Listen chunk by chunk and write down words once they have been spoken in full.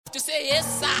to say,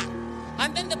 yes, sir.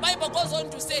 And then the Bible goes on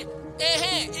to say,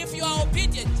 if you are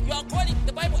obedient, you are calling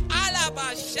the Bible,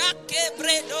 Alaba Shake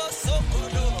Bredo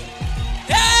Sokodo.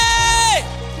 Hey!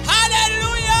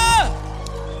 Hallelujah!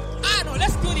 No,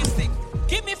 let's do this thing.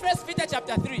 Give me 1 Peter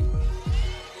chapter 3.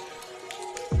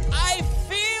 I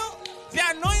feel the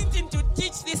anointing to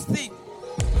teach this thing.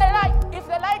 If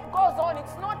the light goes on,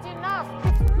 it's not enough.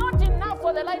 It's not enough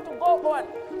for the light to go on.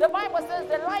 The Bible says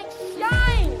the light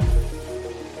shines.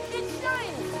 It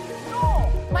shines.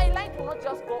 No, my light will not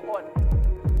just go on.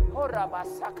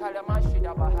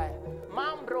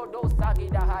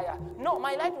 No,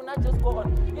 my light will not just go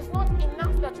on. It's not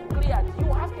enough that you cleared.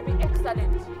 You have to be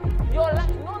excellent. Your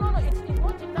light, no. It's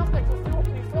not enough that you feel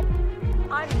before.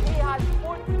 And He has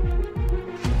put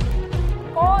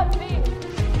all things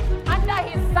under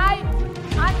His side,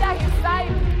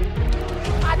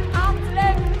 at arm's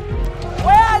length.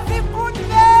 Where has He put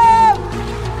them?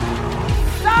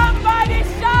 Somebody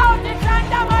shout, it's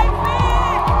under my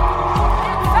feet.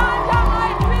 It's under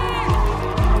my feet.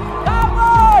 Come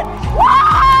on.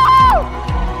 Wow!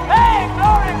 Hey,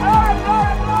 glory.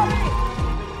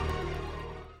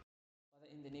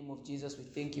 Father, in the name of Jesus, we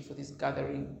thank you for this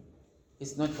gathering.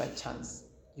 It's not by chance.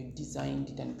 You designed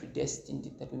it and predestined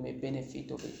it that we may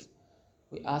benefit of it.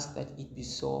 We ask that it be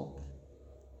so.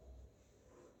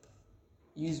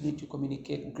 Use me to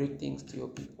communicate great things to your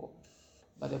people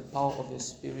by the power of your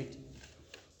Spirit.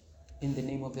 In the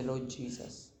name of the Lord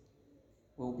Jesus,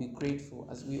 we will be grateful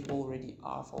as we already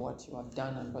are for what you have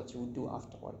done and what you will do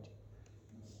afterward.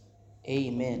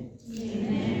 Amen.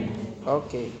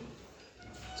 Okay.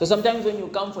 So sometimes when you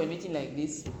come for a meeting like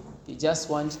this, you just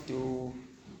want to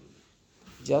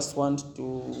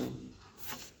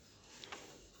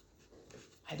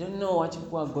I don't know what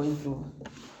people are going through.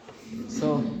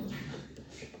 So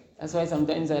that's why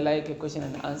sometimes I like a question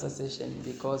and answer session,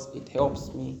 because it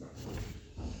helps me.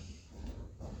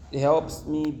 It helps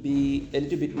me be a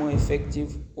little bit more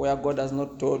effective where God has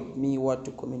not told me what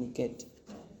to communicate.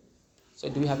 So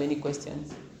do we have any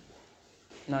questions?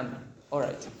 None. All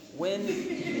right.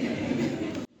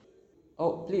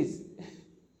 Oh, please.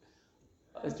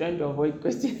 I was trying to avoid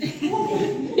questions.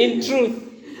 In truth.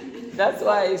 That's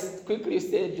why I quickly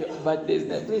said, but there's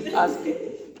no, please ask.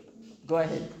 Go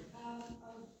ahead. I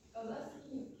was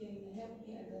asking if you can help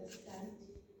me understand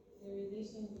the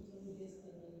relation between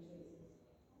destiny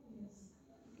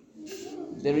and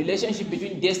choices. The relationship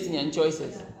between destiny and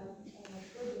choices. I'm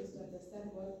struggling to understand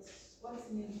what's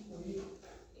meant for you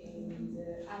and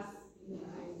us being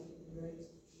behind the right.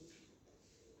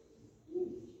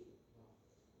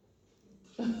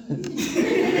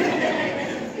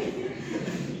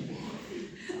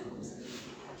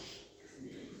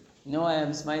 No, I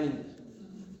am smiling.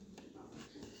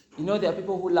 You know, there are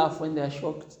people who laugh when they are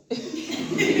shocked.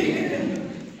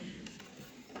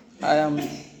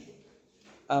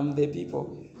 I'm the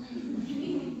people.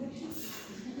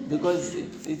 Because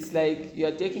it's like you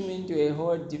are taking me into a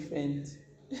whole different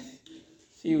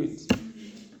field.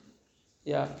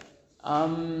 Yeah.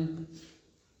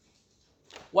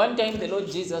 One time the Lord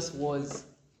Jesus was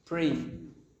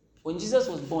praying. When Jesus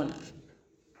was born,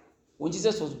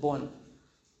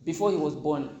 before he was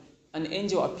born, an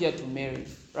angel appeared to Mary,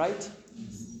 right?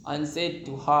 And said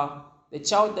to her, the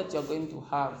child that you are going to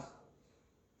have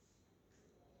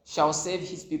shall save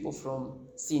his people from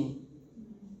sin.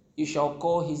 You shall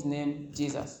call his name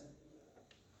Jesus.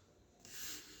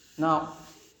 Now,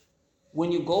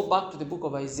 when you go back to the book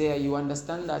of Isaiah, you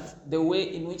understand that the way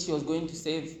in which he was going to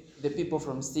save the people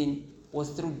from sin was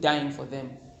through dying for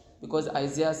them. Because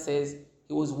Isaiah says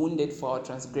he was wounded for our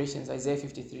transgressions, Isaiah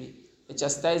 53. The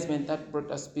chastisement that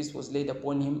brought us peace was laid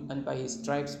upon him, and by his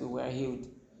stripes we were healed.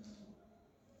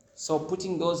 So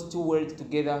putting those two words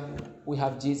together, we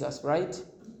have Jesus, right?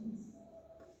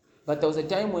 But there was a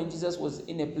time when Jesus was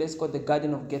in a place called the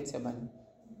Garden of Gethsemane.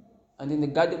 And in the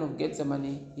Garden of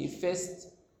Gethsemane, he faced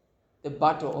the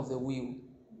battle of the will.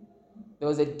 There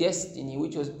was a destiny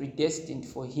which was predestined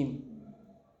for him.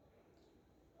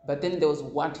 But then there was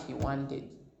what he wanted.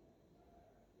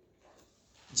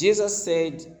 Jesus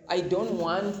said, I don't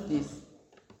want this,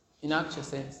 in actual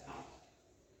sense.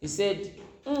 He said,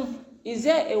 is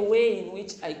there a way in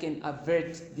which I can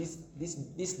avert this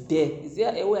death? Is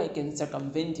there a way I can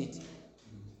circumvent it?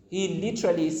 He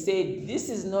literally said, this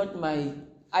is not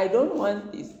I don't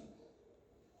want this.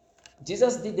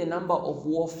 Jesus did a number of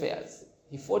warfares.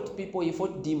 He fought people, he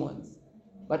fought demons.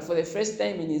 But for the first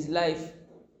time in his life,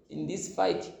 in this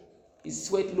fight, his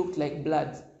sweat looked like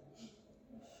blood.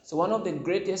 So one of the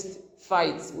greatest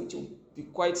fights, which will be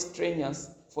quite strenuous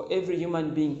for every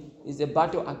human being, is the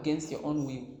battle against your own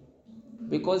will.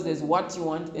 Because there's what you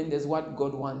want and there's what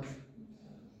God wants.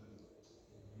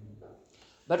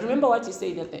 But remember what he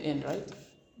said at the end, right?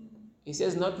 He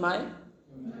says, not my.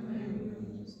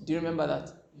 Do you remember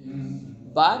that? Yes.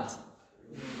 But,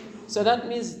 so that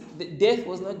means death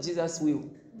was not Jesus' will.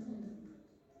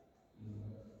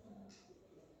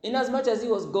 In as much as he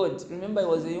was God, remember he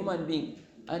was a human being.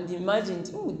 And he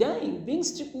imagined, dying, being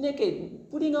stripped naked,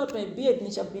 putting out my beard,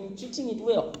 and I've been treating it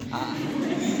well.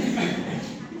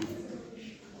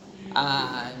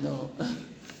 No.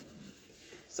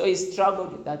 So he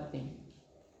struggled with that thing.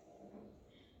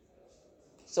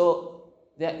 So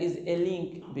there is a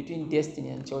link between destiny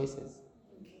and choices.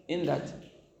 In that,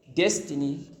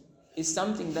 destiny is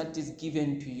something that is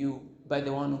given to you by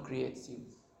the one who creates you.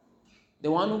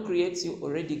 The one who creates you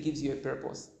already gives you a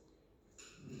purpose.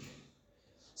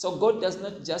 So God does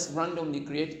not just randomly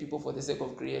create people for the sake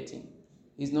of creating.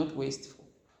 He's not wasteful.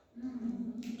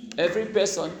 Every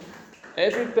person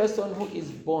who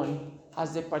is born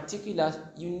has a particular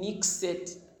unique set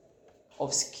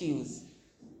of skills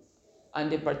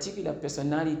and a particular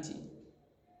personality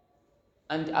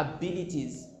and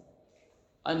abilities.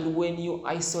 And when you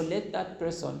isolate that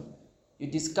person, you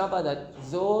discover that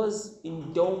those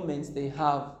endowments they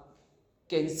have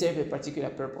can serve a particular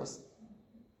purpose.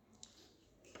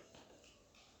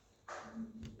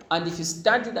 And if you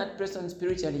study that person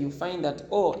spiritually, you find that,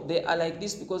 they are like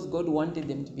this because God wanted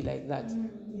them to be like that.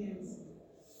 Yes.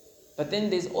 But then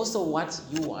there's also what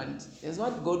you want. There's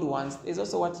what God wants. There's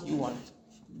also what you want.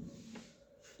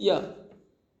 Yeah.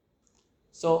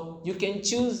 So you can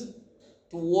choose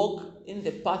to walk in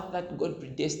the path that God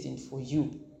predestined for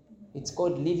you. It's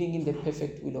called living in the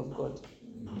perfect will of God.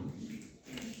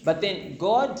 But then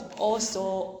God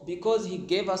also, because he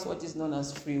gave us what is known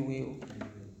as free will,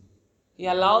 he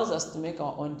allows us to make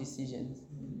our own decisions.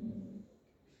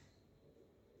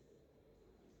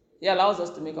 He allows us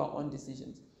to make our own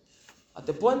decisions. At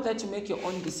the point that you make your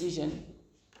own decision,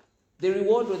 the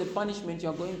reward or the punishment you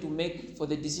are going to make for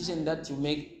the decision that you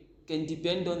make can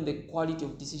depend on the quality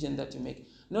of decision that you make.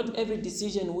 Not every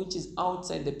decision which is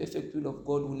outside the perfect will of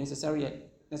God will necessarily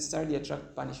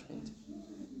attract punishment.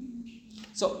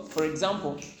 So, for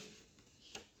example,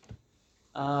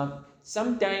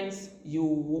 sometimes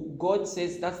God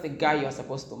says that's the guy you are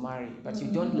supposed to marry, but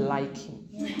you don't like him.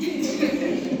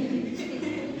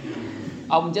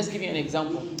 I'll just give you an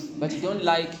example. But you don't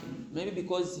like him, maybe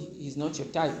because he's not your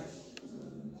type.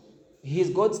 He is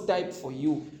God's type for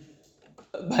you,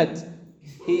 but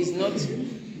he is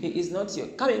not your.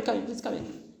 Come in, please come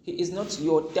in. He is not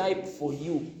your type for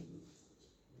you.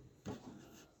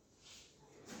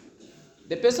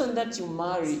 The person that you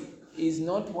marry is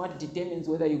not what determines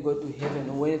whether you go to heaven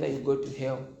or whether you go to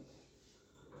hell.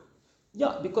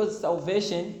 Yeah, because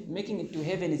salvation, making it to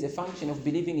heaven, is a function of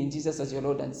believing in Jesus as your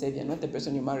Lord and Savior, not the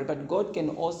person you marry. But God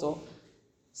can also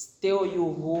tell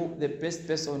you who the best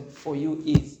person for you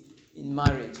is in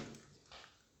marriage.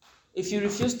 If you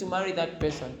refuse to marry that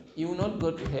person, you will not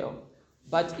go to hell,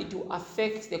 but it will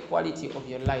affect the quality of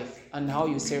your life and how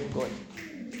you serve God.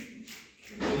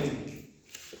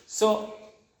 So,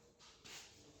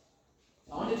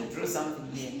 I wanted to draw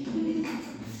something here,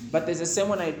 but there's a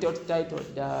sermon I taught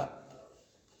titled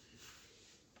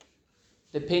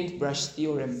The Paintbrush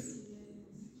Theorem.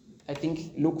 I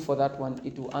think look for that one.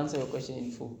 It will answer your question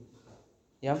in full.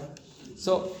 Yeah?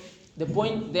 So, the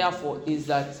point, therefore, is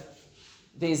that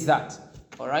there is that.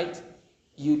 All right?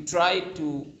 You try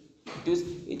to do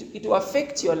it will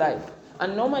affect your life.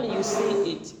 And normally you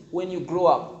see it when you grow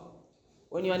up.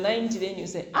 When you are 90, then you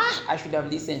say, I should have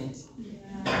listened.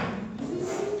 Yeah.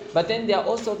 But then there are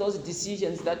also those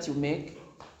decisions that you make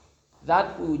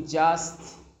that will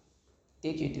just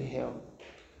take you to hell.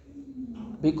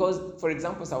 Because, for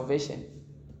example, salvation.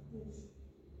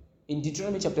 In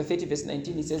Deuteronomy chapter 30, verse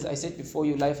 19, it says, I set before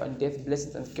you life and death,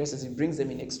 blessings and curses. He brings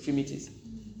them in extremities.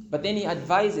 But then he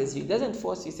advises you. He doesn't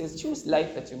force you. He says, choose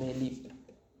life that you may live.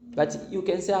 But you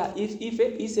can say, if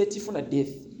he said, tifuna death.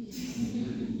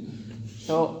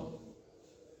 So,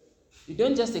 you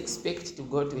don't just expect to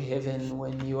go to heaven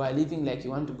when you are living like you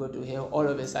want to go to hell all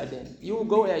of a sudden. You will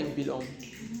go where you belong.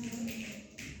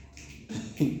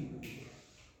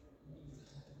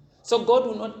 So God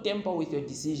will not tamper with your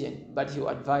decision, but he will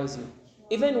advise you.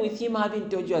 Even with him having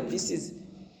told you that this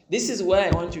is where I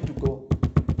want you to go.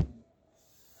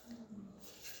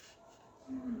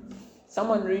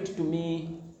 Someone read to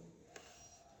me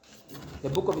the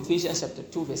book of Ephesians chapter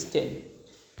 2 verse 10.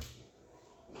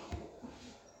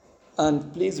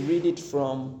 And please read it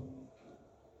from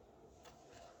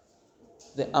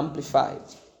the Amplified.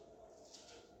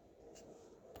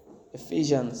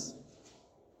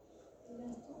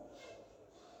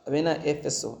 Avena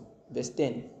Efeso, verse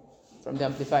 10, from the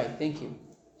Amplified. Thank you.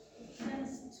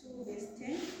 Ephesians 2, verse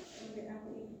 10, from the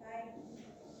Amplified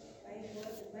Bible,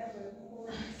 the Bible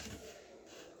quotes,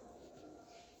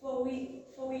 For we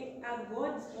are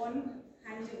God's own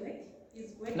handiwork.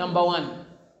 His work. Number 1,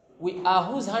 we are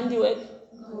whose handiwork?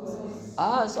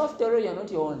 So after all, you're not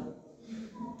your own.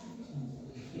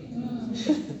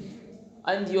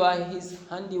 And you are his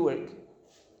handiwork,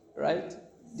 right?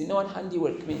 Do you know what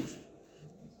handiwork means?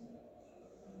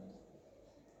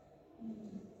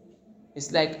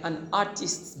 It's like an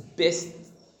artist's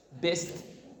best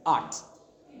art.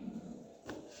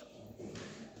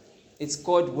 It's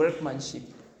called workmanship.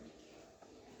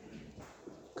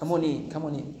 Come on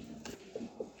in.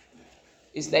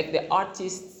 It's like the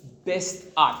artist's best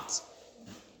art.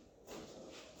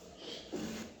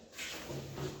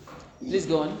 Please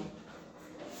go on.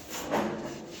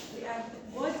 We are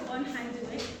God's own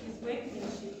handiwork, his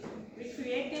workmanship,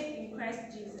 recreated in Christ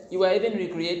Jesus. You were even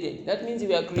recreated. That means you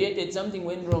were created, something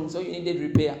went wrong, so you needed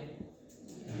repair.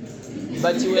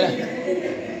 But you were,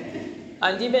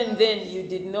 and even then you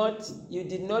did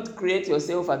not create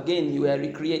yourself again. You were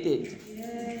recreated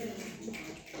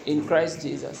in Christ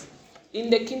Jesus. In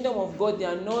the kingdom of God,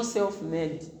 there are no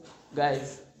self-made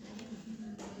guys.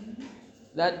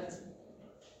 That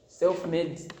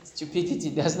self-made stupidity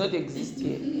does not exist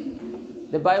here.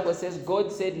 The Bible says, God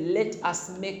said, let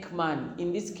us make man.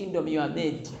 In this kingdom, you are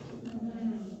made.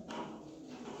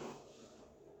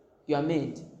 You are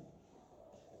made.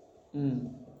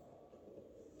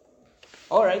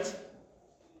 All right.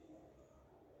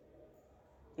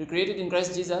 You're created in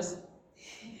Christ Jesus.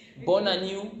 Born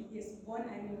anew. Yes, born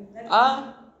anew.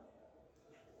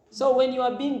 So when you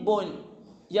are being born,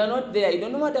 you are not there. You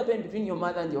don't know what happened between your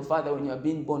mother and your father when you are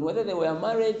being born. Whether they were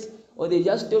married, or they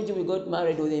just told you we got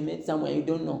married, or they met somewhere, you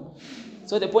don't know.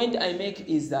 So the point I make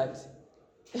is that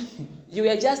you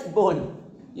were just born.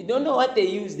 You don't know what they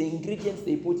use, the ingredients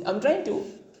they put. I'm trying to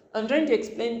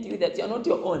explain to you that you're not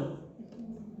your own.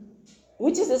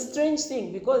 Which is a strange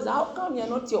thing, because how come you're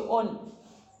not your own,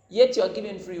 yet you are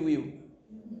given free will?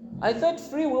 I thought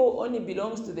free will only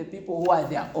belongs to the people who are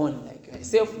their own, like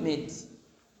self-made.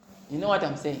 You know what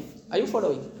I'm saying? Are you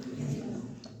following?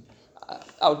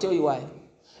 I'll tell you why.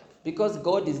 Because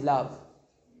God is love.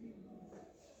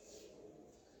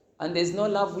 And there's no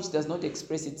love which does not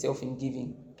express itself in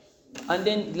giving. And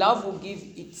then love will give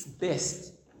its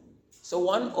best. So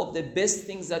one of the best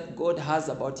things that God has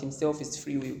about himself is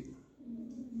free will.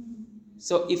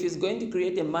 So if he's going to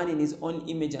create a man in his own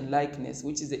image and likeness,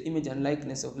 which is the image and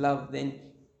likeness of love, then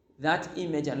that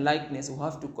image and likeness will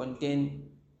have to contain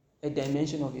a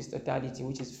dimension of his totality,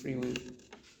 which is free will.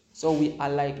 So we are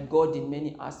like God in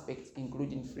many aspects,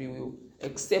 including free will,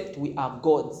 except we are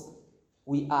God's.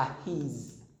 We are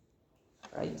his.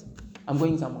 Right? I'm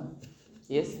going somewhere.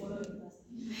 Yes?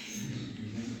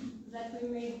 That we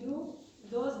may do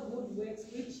those good works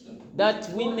which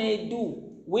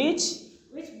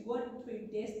God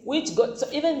predestined. Which God, so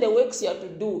even the works you have to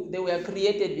do, they were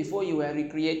created before you were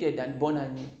recreated and born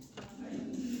anew.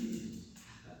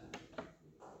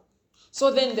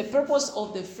 So then the purpose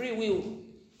of the free will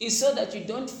is so that you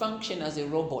don't function as a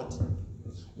robot.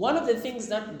 One of the things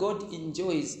that God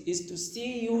enjoys is to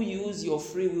see you use your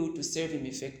free will to serve him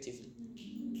effectively.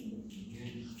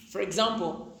 For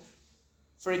example,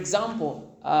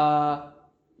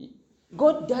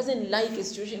 God doesn't like a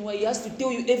situation where he has to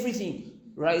tell you everything.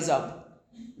 Rise up,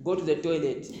 go to the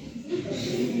toilet.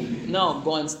 Now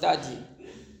go and study.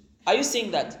 Are you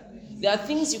saying that? There are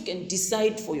things you can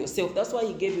decide for yourself. That's why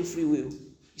he gave you free will.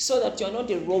 So that you are not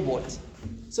a robot.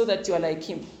 So that you are like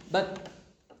him. But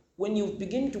when you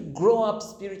begin to grow up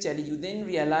spiritually, you then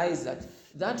realize that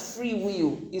that free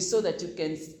will is so that you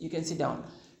can sit down.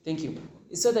 Thank you.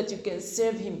 It's so that you can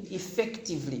serve him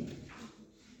effectively.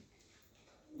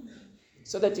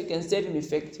 So that you can serve him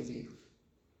effectively.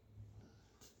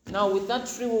 Now, with that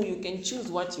free will, you can choose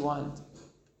what you want.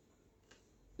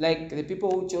 Like the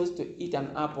people who chose to eat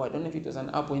an apple. I don't know if it was an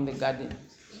apple in the garden.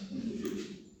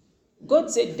 God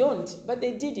said don't, but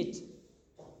they did it.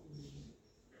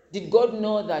 Did God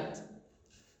know that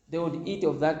they would eat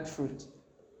of that fruit?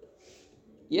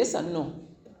 Yes and no.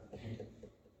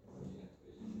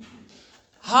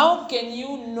 How can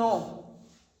you know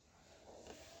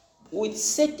with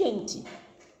certainty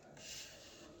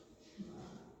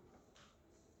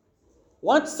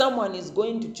what someone is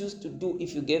going to choose to do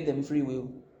if you gave them free will?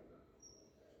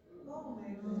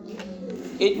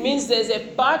 It means there's a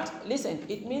part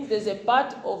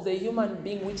of the human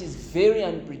being which is very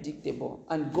unpredictable,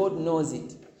 and God knows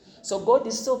it. So God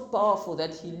is so powerful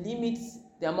that he limits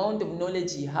the amount of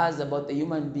knowledge he has about the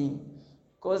human being.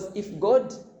 Because if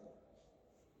God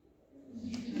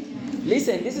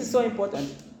Listen, this is so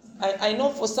important. I know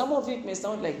for some of you it may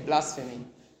sound like blasphemy,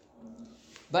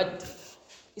 but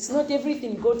it's not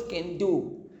everything God can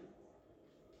do.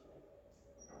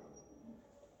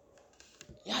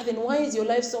 Yeah, then why is your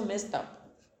life so messed up?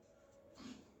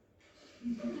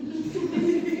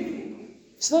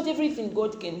 It's not everything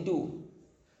God can do.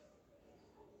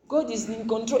 God is in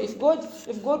control. If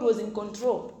God was in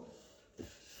control,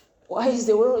 why is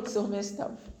the world so messed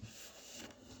up?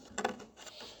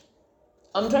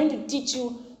 I'm trying to teach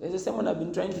you. There's a sermon I've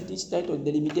been trying to teach titled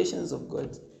The Limitations of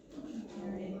God.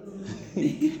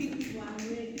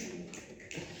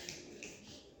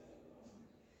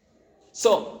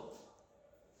 So,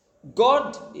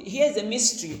 God, here's a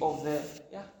mystery of the,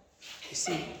 you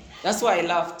see, that's why I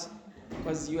laughed,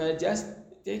 because you are just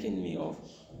taking me off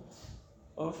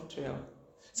trail.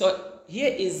 So,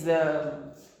 here is the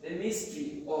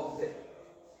mystery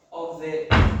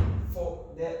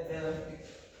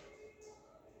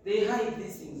they hide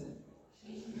these things.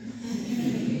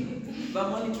 But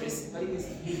monitress,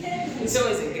 it's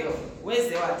always a girl. Where's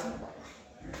the what?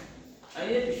 I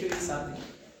need to show you something.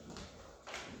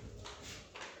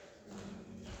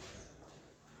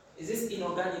 Is this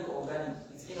inorganic or organic?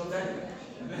 It's inorganic.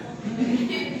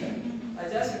 I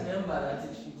just remember that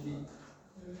it should be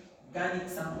organic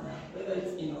somewhere, whether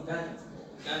it's inorganic or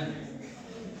organic.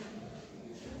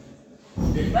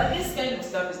 But this kind of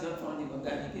stuff is not found in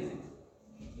organic, is it?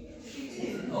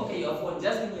 Okay, your phone,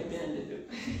 just give me a pen and a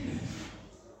paper.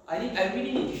 I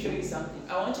really need to show you something.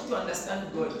 I want you to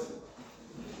understand God.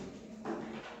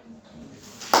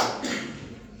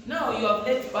 Now you have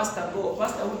let Pastor go,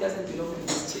 Pastor who doesn't belong to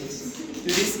this church, to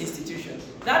this institution.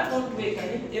 That won't work. I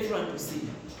need everyone to see.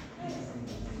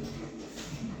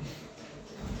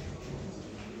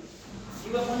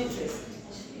 You are monitress.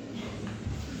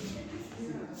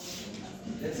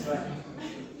 That's right.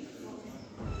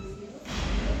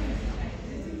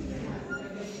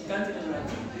 Can't even write.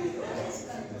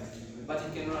 But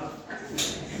it can run.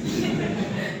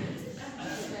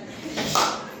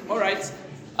 All right.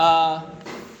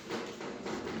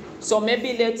 So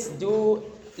maybe let's do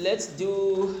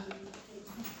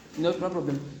no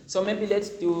problem. So maybe let's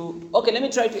do, okay, let me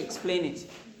try to explain it.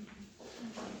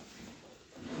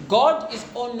 God is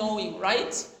all-knowing,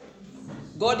 right?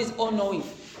 God is all-knowing.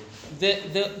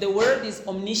 The word is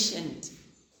omniscient.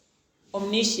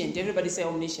 Omniscient. Everybody say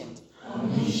omniscient.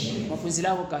 Omniscient.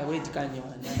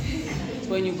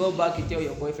 When you go back, you tell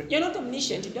your boyfriend, you're not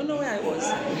omniscient, you don't know where I was.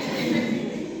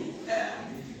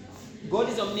 God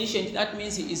is omniscient, that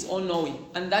means he is all-knowing,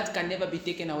 and that can never be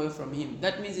taken away from him.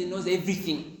 That means he knows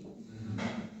everything.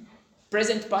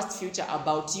 Present, past, future,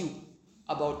 about you,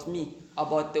 about me,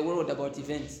 about the world, about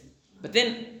events. But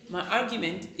then, my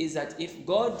argument is that if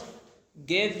God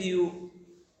gave you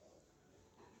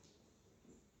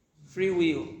free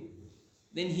will,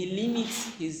 then he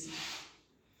limits his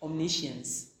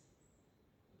omniscience.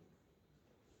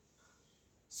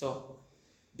 So,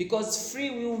 because free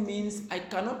will means I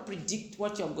cannot predict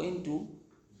what you're going to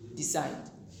decide.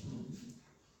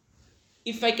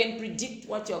 If I can predict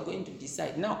what you're going to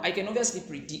decide, now I can obviously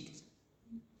predict,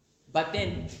 but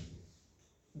then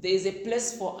there is a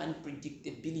place for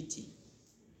unpredictability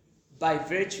by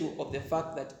virtue of the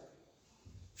fact that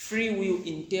free will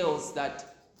entails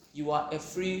that you are a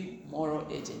free moral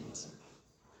agent.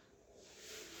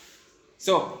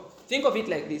 So, think of it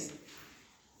like this.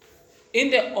 In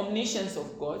the omniscience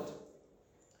of God,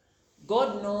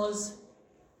 God knows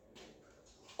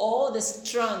all the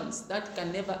strands that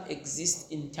can never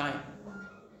exist in time.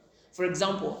 For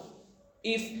example,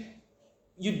 if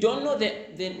you don't know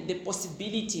the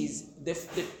possibilities, the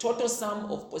total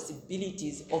sum of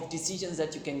possibilities of decisions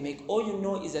that you can make, all you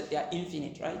know is that they are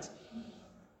infinite, right?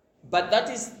 But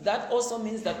that also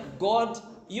means that God,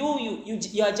 you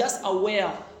are just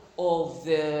aware of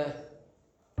the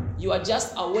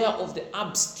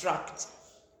abstract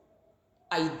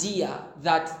idea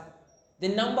that the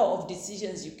number of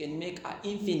decisions you can make are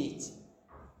infinite.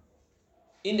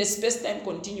 In the space-time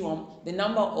continuum, the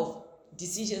number of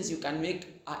decisions you can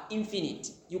make are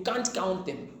infinite. You can't count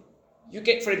them.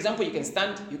 For example, you can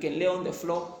stand, you can lay on the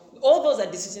floor. All those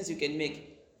are decisions you can make.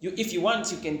 If you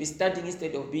want, you can be studying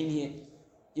instead of being here.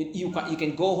 You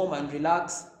can go home and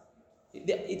relax.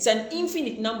 It's an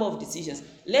infinite number of decisions.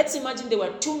 Let's imagine there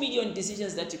were 2 million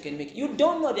decisions that you can make. You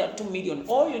don't know there are 2 million.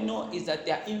 All you know is that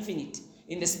they are infinite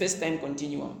in the space-time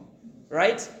continuum.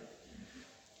 Right?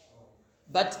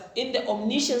 But in the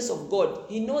omniscience of God,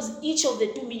 he knows each of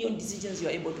the 2 million decisions you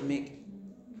are able to make.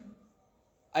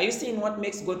 Are you seeing what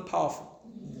makes God powerful?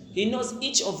 He knows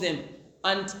each of them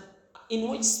and in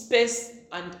which space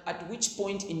and at which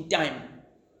point in time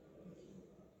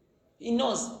He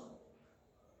knows.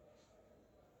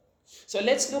 So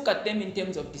let's look at them in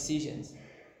terms of decisions.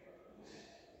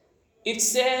 If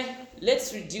say,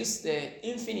 let's reduce the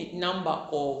infinite number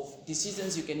of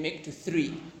decisions you can make to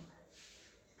 3.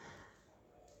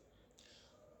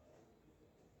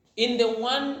 In the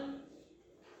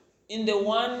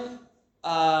one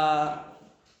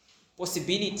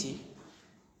possibility,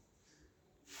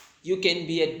 you can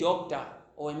be a doctor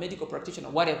or a medical practitioner,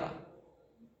 whatever.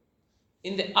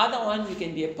 In the other one, you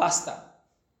can be a pastor.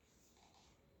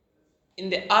 In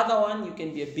the other one, you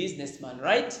can be a businessman,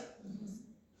 right?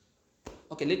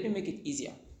 Okay, let me make it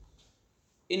easier.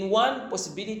 In one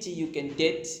possibility, you can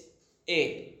date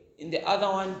A. In the other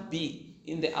one, B.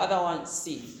 In the other one,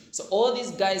 C. So all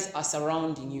these guys are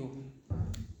surrounding you.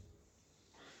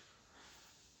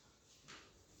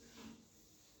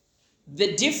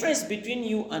 The difference between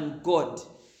you and God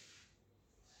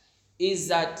is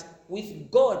that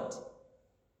with God,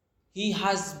 He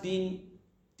has been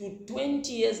to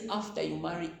 20 years after you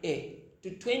marry A,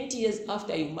 to 20 years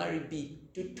after you marry B,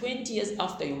 to 20 years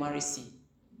after you marry C.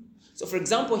 So for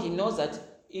example, He knows that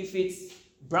if it's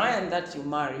Brian that you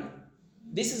marry,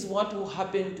 this is what will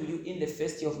happen to you in the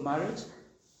first year of marriage.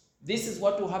 This is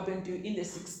what will happen to you in the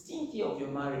 16th year of your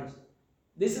marriage.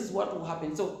 This is what will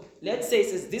happen. So let's say it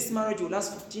says this marriage will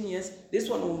last 15 years, this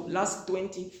one will last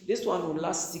 20, this one will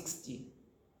last 60.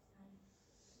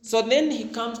 So then He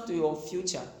comes to your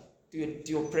future, to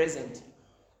your present,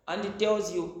 and He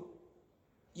tells you,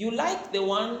 you like the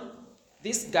one,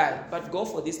 this guy, but go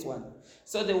for this one.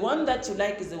 So the one that you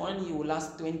like is the one you will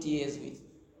last 20 years with,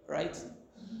 right?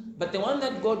 But the one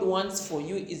that God wants for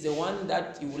you is the one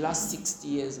that you will last 60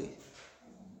 years with.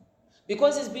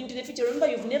 Because He's been to the future. Remember,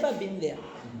 you've never been there.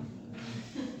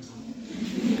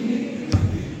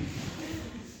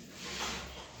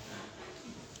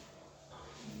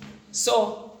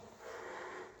 So,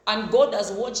 and God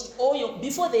has watched all your,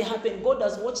 before they happen, God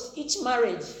has watched each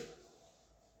marriage,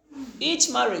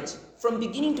 from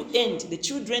beginning to end, the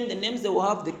children, the names they will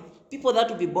have, the people that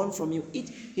will be born from you,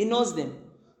 He knows them.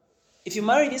 If you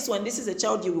marry this one, this is a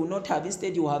child you will not have,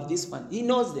 instead you will have this one. He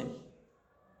knows them.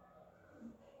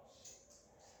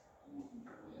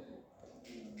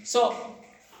 So,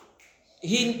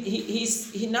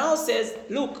 he now says,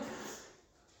 look,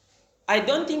 I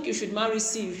don't think you should marry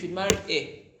C, you should marry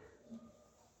A.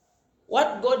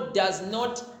 What God does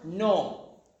not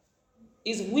know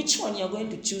is which one you're going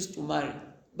to choose to marry.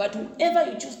 But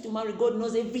whoever you choose to marry, God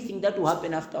knows everything that will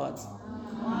happen afterwards.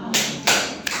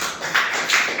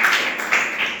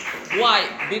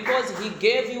 Why? Because He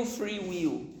gave you free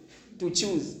will to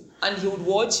choose, and He would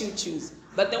watch you choose.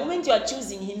 But the moment you are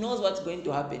choosing, He knows what's going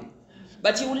to happen.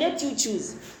 But He will let you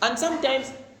choose. And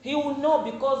sometimes He will know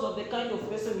because of the kind of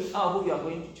person you are who you are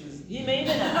going to choose. He may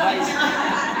even advise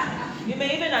you. He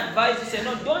may even advise you, say,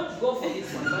 no, don't go for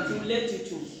this one, but He will let you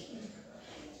choose.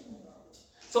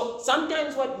 So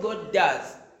sometimes what God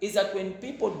does is that when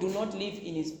people do not live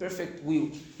in His perfect will,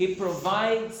 He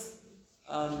provides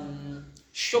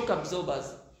shock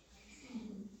absorbers.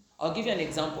 I'll give you an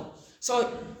example.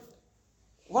 So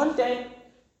one time,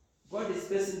 God is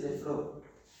pacing the floor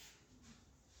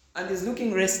and is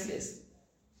looking restless.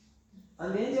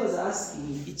 And the angels are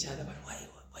asking each other, but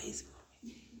why is it?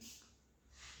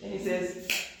 Then He says,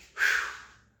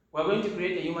 we're going to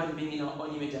create a human being in our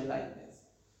own image and likeness.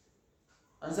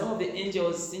 And some of the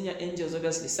angels, senior angels,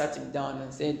 obviously sat Him down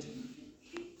and said,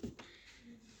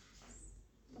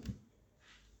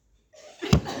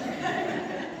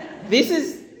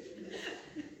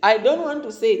 I don't want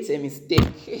to say it's a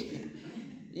mistake.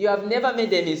 You have never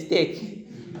made a mistake.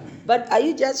 But are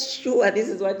you just sure this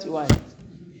is what you want?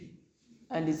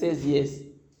 And He says, yes.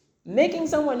 Making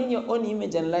someone in your own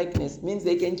image and likeness means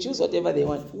they can choose whatever they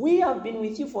want. We have been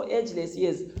with you for ageless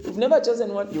years. We've never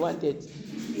chosen what you wanted.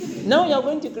 Now you're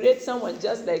going to create someone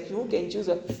just like you who can choose.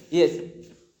 Yes.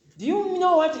 Do you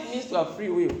know what it means to have free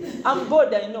will? I'm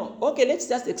bored, I know. Okay, let's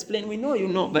just explain. We know you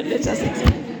know, but let's just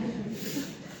explain.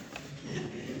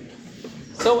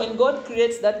 So when God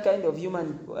creates that kind of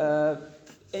human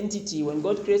entity, when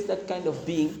God creates that kind of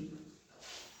being,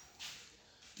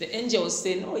 the angels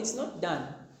say, no, it's not done.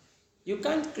 You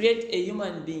can't create a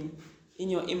human being in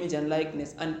your image and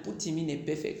likeness and put him in a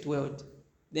perfect world.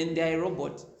 Then they are a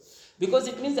robot. Because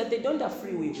it means that they don't have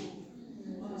free will.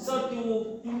 So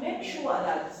to make sure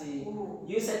that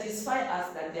you satisfy us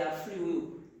that they have free will,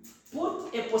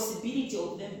 put a possibility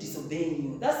of them disobeying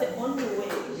you. That's the only way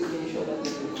you can show that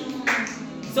they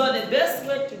will. So the best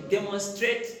way to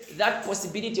demonstrate that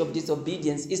possibility of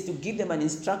disobedience is to give them an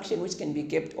instruction which can be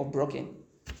kept or broken.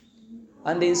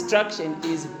 And the instruction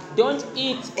is, don't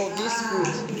eat of this fruit.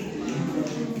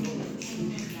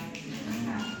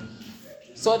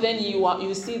 So then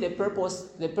you see the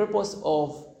purpose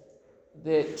of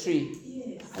the tree.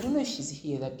 Yes. I don't know if she's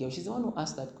here, that girl. She's the one who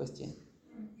asked that question.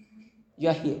 You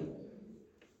are here.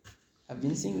 I've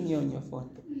been seeing you on your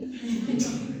phone.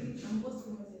 I'm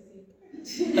posting what I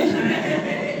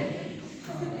say.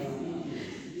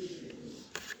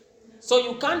 So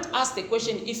you can't ask the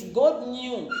question, if God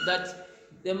knew that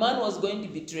the man was going to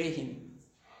betray him,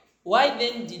 why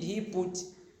then did he put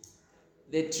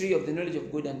the tree of the knowledge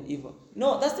of good and evil?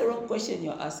 No, that's the wrong question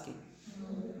you're asking.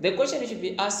 The question you should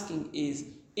be asking is,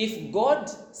 if God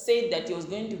said that he was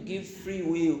going to give free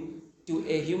will to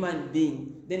a human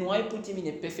being, then why put him in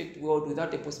a perfect world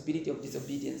without a possibility of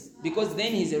disobedience? Because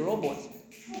then he's a robot.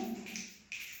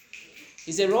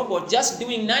 He's a robot just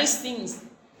doing nice things.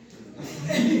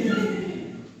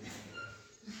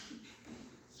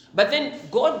 But then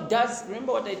God does,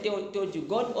 remember what I told you,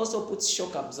 God also puts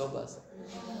shock absorbers.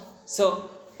 So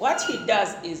what he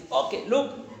does is, okay,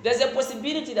 look, there's a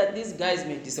possibility that these guys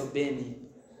may disobey me.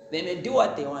 They may do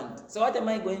what they want. So what am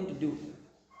I going to do?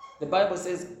 The Bible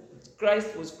says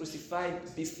Christ was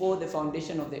crucified before the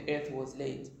foundation of the earth was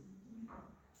laid.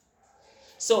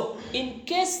 So in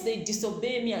case they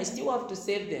disobey me, I still have to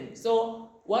save them.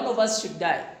 So one of us should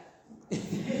die.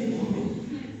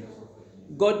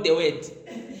 God the word.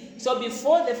 So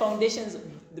before the foundations,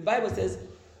 the Bible says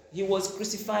he was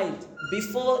crucified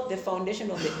before the foundation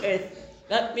of the earth.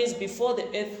 That means before the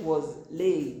earth was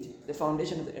laid, the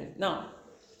foundation of the earth. Now,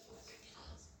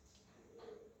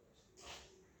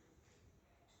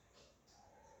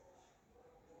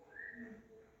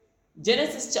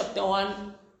 Genesis chapter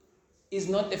 1 is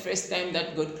not the first time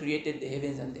that God created the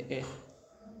heavens and the earth.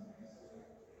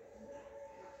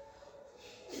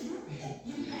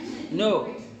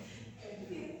 No.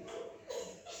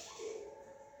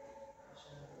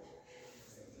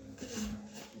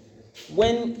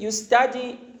 When you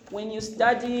study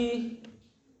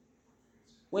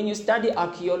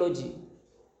archaeology,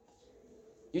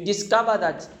 you discover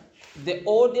that the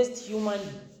oldest human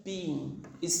being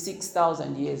is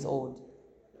 6,000 years old.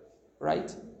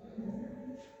 Right?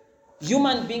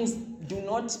 Human beings do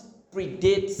not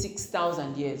predate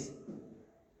 6,000 years.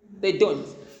 They don't.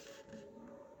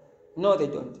 No, they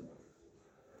don't.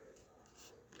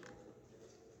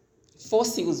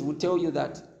 Fossils will tell you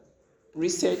that.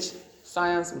 Research,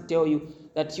 science will tell you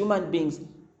that human beings,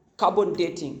 carbon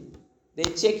dating, they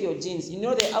check your genes. You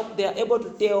know, they are able to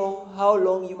tell how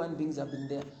long human beings have been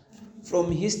there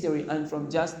from history and from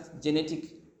just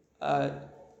genetic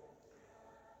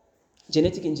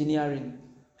engineering.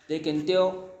 They can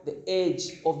tell the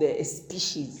age of the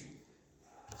species.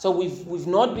 So we've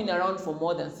not been around for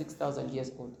more than 6,000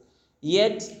 years old.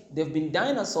 Yet there have been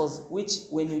dinosaurs which,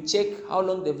 when you check how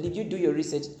long they've lived, you do your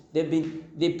research, they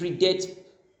predate.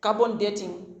 Carbon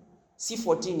dating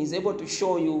C14 is able to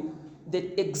show you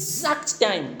the exact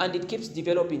time, and it keeps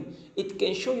developing. It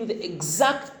can show you the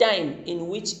exact time in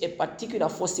which a particular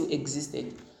fossil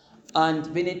existed. And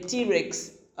when a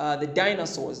T-Rex, the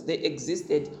dinosaurs, they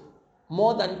existed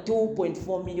more than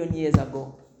 2.4 million years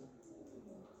ago.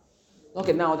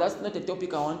 Okay, now that's not a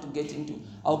topic I want to get into.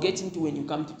 I'll get into when you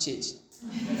come to church.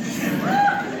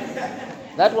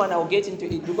 That one I'll get into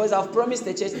it because I've promised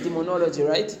the church demonology,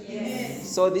 right? Yes.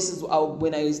 So this is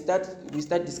when we start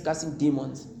discussing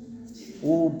demons.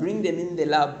 We'll bring them in the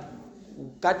lab,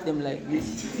 we'll cut them like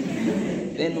this,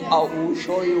 then we'll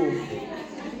show you.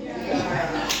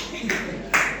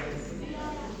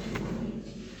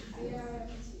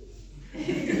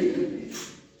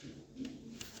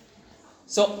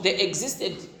 So they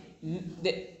existed.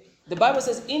 The Bible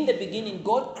says, in the beginning,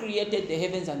 God created the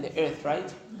heavens and the earth,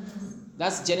 right?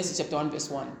 That's Genesis chapter 1, verse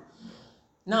 1.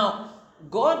 Now,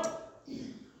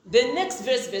 the next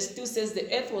verse 2 says, the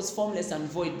earth was formless and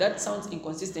void. That sounds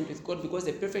inconsistent with God because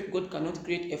the perfect God cannot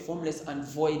create a formless and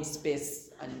void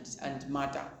space and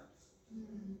matter.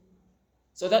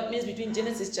 So that means between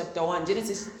Genesis chapter 1,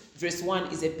 Genesis verse 1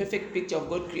 is a perfect picture of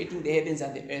God creating the heavens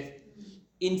and the earth.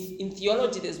 In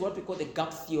theology, there's what we call the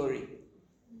gap theory.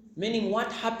 Meaning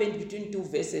what happened between two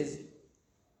verses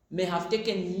may have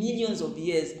taken millions of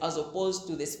years as opposed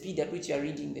to the speed at which you are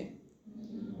reading them.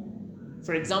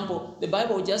 For example, the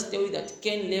Bible will just tell you that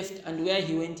Cain left and where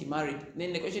he went, he married.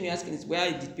 Then the question you're asking is,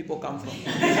 where did people come from?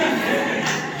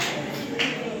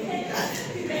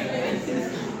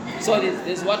 So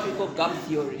there's what we call gap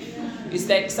theory. It's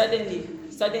like suddenly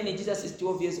Jesus is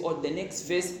 12 years old. The next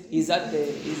verse he's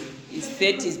 30,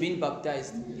 he's being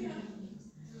baptized.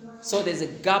 So there's a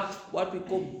gap, what we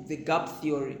call the gap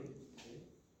theory.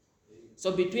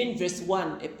 So between verse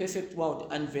 1, a perfect world,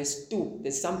 and verse 2,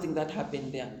 there's something that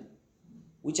happened there,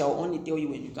 which I'll only tell you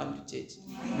when you come to church.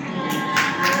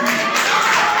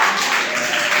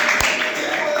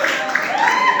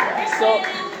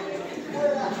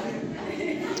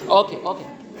 Okay,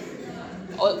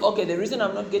 the reason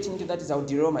I'm not getting into that is I'll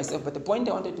derail myself. But the point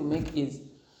I wanted to make is,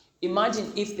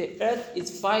 imagine if the earth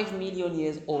is 5 million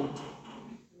years old.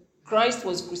 Christ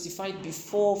was crucified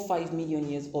before 5 million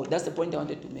years old. That's the point I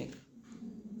wanted to make.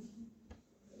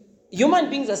 Human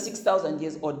beings are 6,000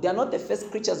 years old. They are not the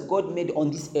first creatures God made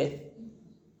on this earth.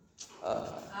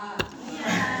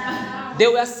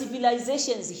 There were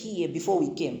civilizations here before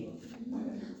we came.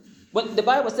 When the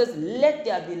Bible says, let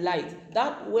there be light,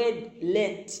 that word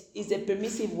let is a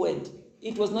permissive word.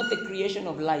 It was not the creation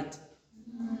of light.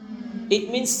 It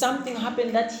means something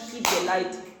happened that hid the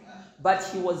light, but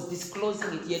he was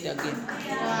disclosing it yet again.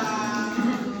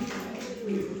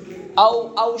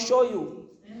 I'll show you.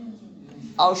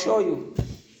 I'll show you.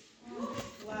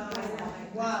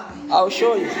 I'll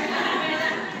show you.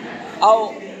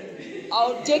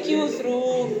 I'll take you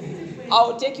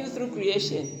through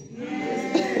creation.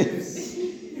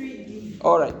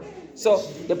 All right. So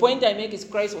the point I make is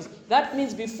Christ was. That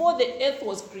means before the earth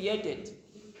was created,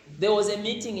 there was a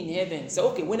meeting in heaven. So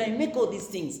okay, when I make all these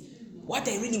things, what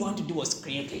I really want to do was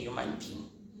create a human being.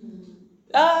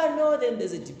 No, then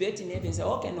there's a debate in heaven.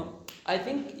 So okay, no. I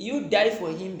think you die for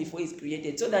him before he's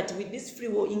created, so that with this free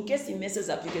will, in case he messes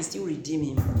up, you can still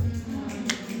redeem him.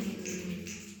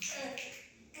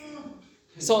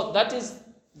 So that is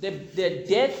the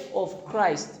death of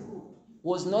Christ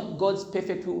was not God's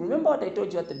perfect will. Remember what I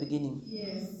told you at the beginning?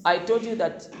 Yes. I told you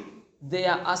that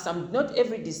there are some, not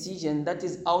every decision that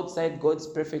is outside God's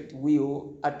perfect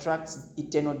will attracts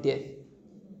eternal death.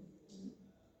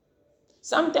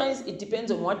 Sometimes it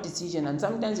depends on what decision, and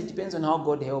sometimes it depends on how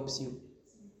God helps you.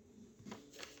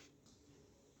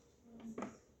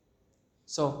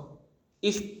 So,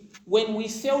 when we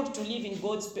failed to live in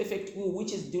God's perfect will,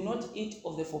 which is do not eat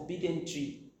of the forbidden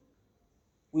tree,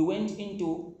 we went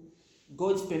into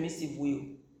God's permissive will.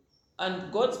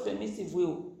 And God's permissive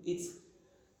will, it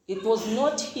was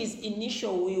not his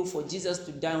initial will for Jesus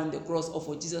to die on the cross or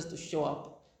for Jesus to show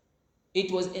up. It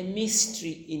was a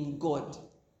mystery in God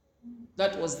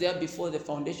that was there before the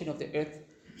foundation of the earth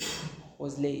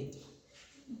was laid.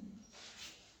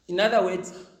 In other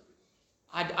words,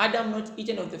 had Adam not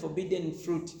eaten of the forbidden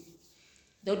fruit,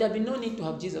 there would have been no need to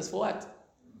have Jesus. For what?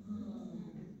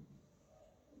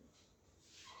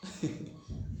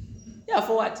 Yeah,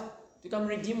 for what? To come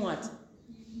redeem what?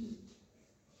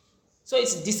 So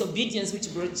it's disobedience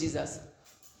which brought Jesus.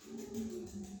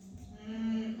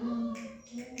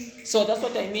 So that's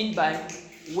what I mean by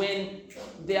when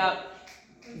there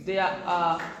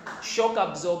are shock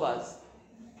absorbers.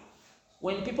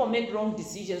 When people make wrong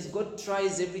decisions, God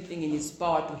tries everything in his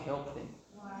power to help them.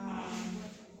 Wow.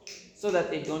 So that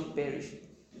they don't perish.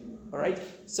 All right?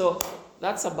 So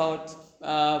that's about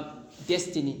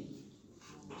destiny.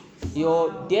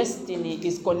 Your destiny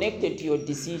is connected to your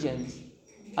decisions.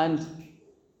 And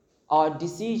our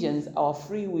decisions, our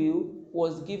free will,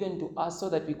 was given to us so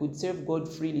that we could serve God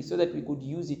freely, so that we could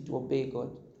use it to obey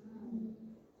God.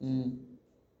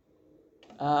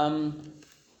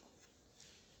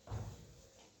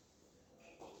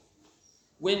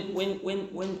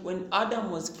 When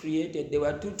Adam was created, there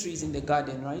were two trees in the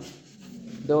garden, right?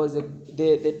 There was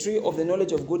the tree of the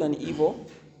knowledge of good and evil.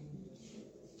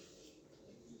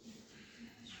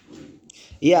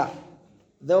 Yeah.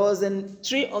 There was a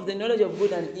tree of the knowledge of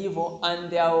good and evil,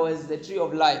 and there was the tree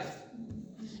of life.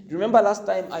 Remember last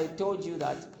time I told you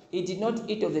that he did not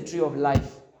eat of the tree of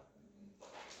life.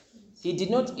 He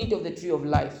did not eat of the tree of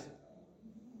life.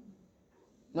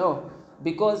 No,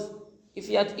 because if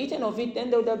he had eaten of it,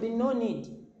 then there would have been no need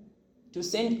to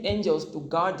send angels to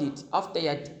guard it after he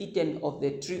had eaten of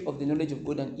the tree of the knowledge of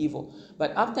good and evil.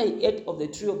 But after he ate of the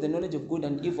tree of the knowledge of good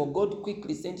and evil, God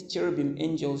quickly sent cherubim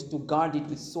angels to guard it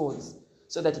with swords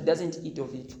so that he doesn't eat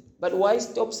of it. But why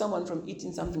stop someone from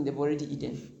eating something they've already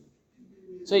eaten?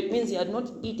 So it means he had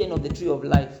not eaten of the tree of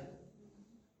life.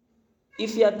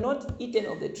 If he had not eaten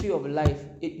of the tree of life,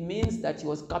 it means that he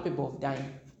was capable of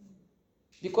dying.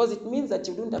 Because it means that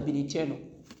he wouldn't have been eternal.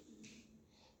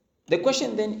 The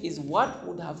question then is, what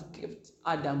would have kept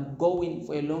Adam going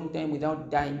for a long time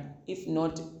without dying, if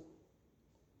not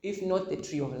the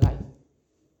tree of life?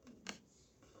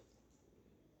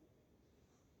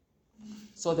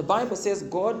 So the Bible says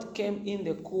God came in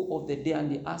the cool of the day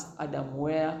and he asked Adam,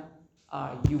 "Where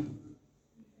are you?"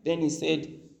 Then he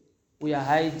said, "We are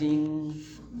hiding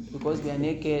because we are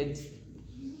naked."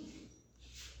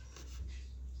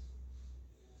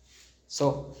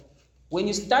 So, when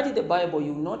you study the Bible,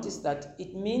 you notice that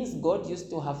it means God used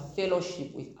to have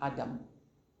fellowship with Adam.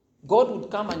 God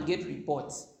would come and get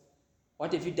reports.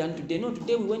 "What have you done today?" "No,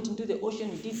 today we went into the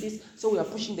ocean, we did this, so we are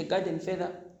pushing the garden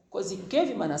further." Because he gave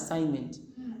him an assignment.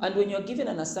 And when you're given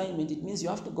an assignment, it means you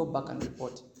have to go back and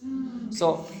report.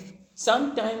 So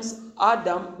sometimes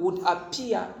Adam would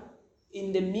appear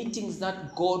in the meetings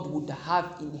that God would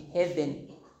have in heaven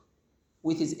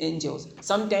with his angels.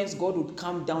 Sometimes God would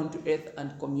come down to earth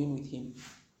and commune with him.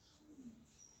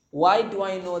 Why do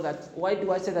I know that? Why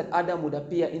do I say that Adam would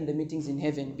appear in the meetings in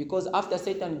heaven? Because after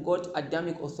Satan got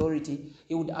Adamic authority,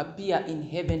 he would appear in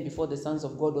heaven before the sons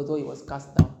of God, although he was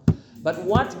cast down. But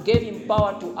what gave him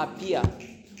power to appear?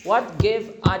 What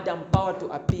gave Adam power to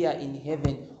appear in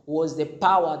heaven was the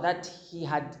power that he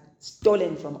had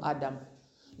stolen from Adam.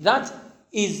 That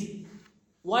is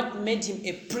what made him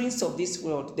a prince of this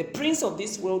world. The prince of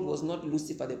this world was not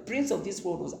Lucifer. The prince of this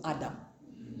world was Adam.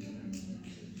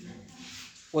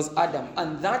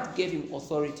 And that gave him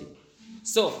authority.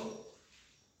 So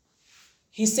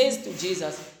he says to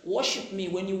Jesus, worship me.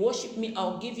 When you worship me,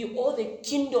 I'll give you all the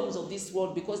kingdoms of this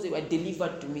world because they were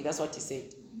delivered to me. That's what he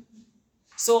said.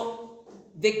 So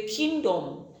the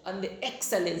kingdom and the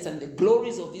excellence and the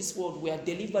glories of this world were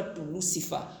delivered to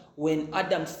Lucifer when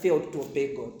Adam failed to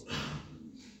obey God.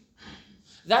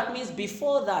 That means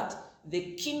before that,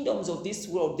 the kingdoms of this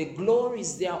world, the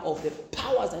glories thereof, the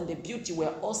powers and the beauty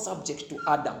were all subject to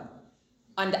Adam.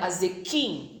 And as a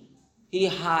king, he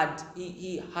had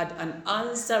an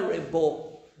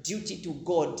answerable duty to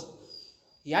God.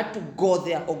 He had to go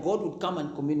there or God would come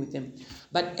and commune with him.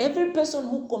 But every person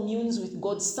who communes with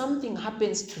God, something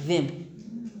happens to them.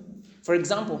 For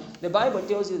example, the Bible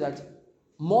tells you that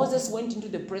Moses went into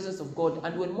the presence of God,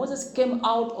 and when Moses came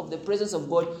out of the presence of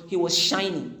God, he was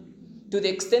shining to the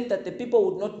extent that the people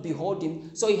would not behold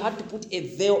him, so he had to put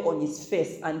a veil on his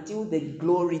face until the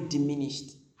glory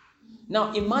diminished.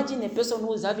 Now imagine a person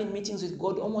who is having meetings with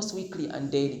God almost weekly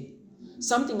and daily.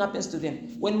 Something happens to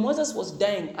them. When Moses was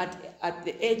dying at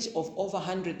the age of over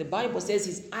 100, the Bible says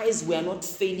his eyes were not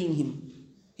failing him.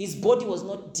 His body was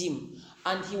not dim.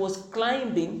 And he was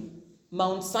climbing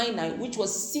Mount Sinai, which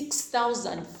was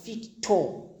 6,000 feet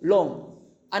tall, long.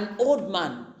 An old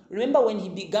man. Remember when he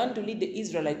began to lead the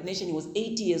Israelite nation, he was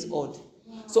 80 years old.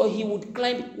 So he would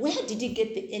climb. Where did he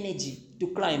get the energy to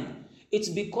climb? It's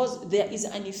because there is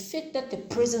an effect that the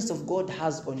presence of God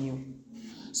has on you.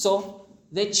 So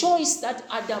the choice that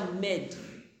Adam made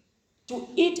to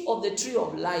eat of the tree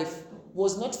of life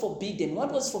was not forbidden.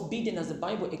 What was forbidden, as the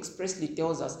Bible expressly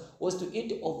tells us, was to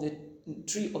eat of the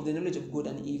tree of the knowledge of good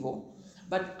and evil.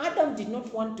 But Adam did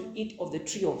not want to eat of the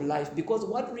tree of life because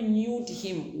what renewed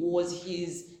him was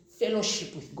his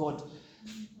fellowship with God.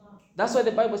 That's why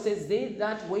the Bible says, they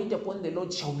that wait upon the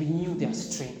Lord shall renew their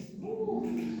strength.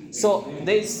 So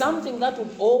there is something that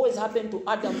would always happen to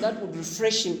Adam that would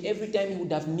refresh him every time he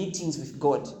would have meetings with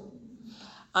God.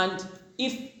 And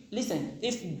if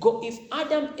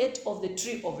Adam ate of the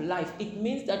tree of life, it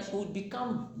means that he would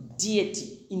become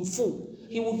deity in full.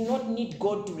 He would not need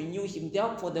God to renew him.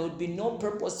 Therefore, there would be no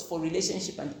purpose for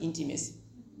relationship and intimacy.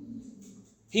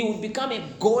 He would become a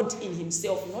God in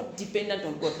himself, not dependent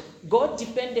on God. God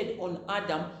depended on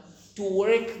Adam to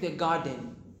work the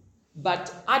garden.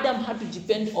 But Adam had to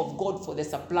depend on God for the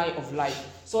supply of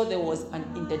life. So there was an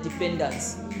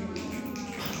interdependence.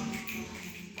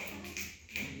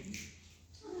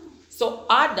 So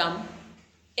Adam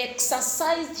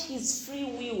exercised his free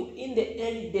will in the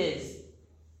early days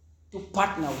to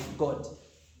partner with God.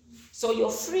 So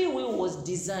your free will was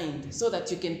designed so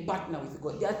that you can partner with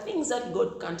God. There are things that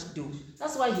God can't do.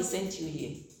 That's why he sent you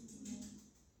here.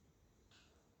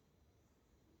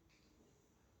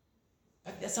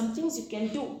 But there are some things you can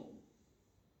do.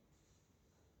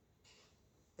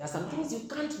 There are some things you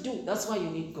can't do. That's why you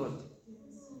need God.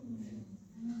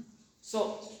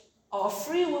 So our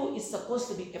free will is supposed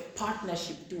to be a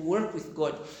partnership to work with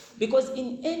God. Because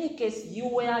in any case, you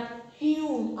were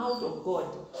hewn out of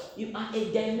God. You are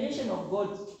a dimension of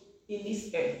God in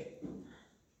this earth.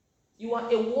 You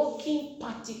are a walking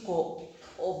particle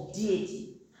of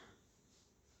deity.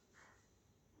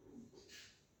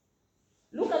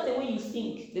 Look at the way you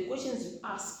think, the questions you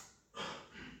ask.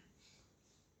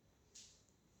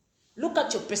 Look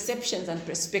at your perceptions and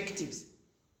perspectives.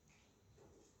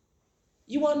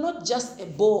 You are not just a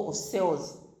ball of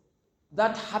cells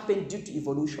that happened due to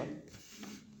evolution.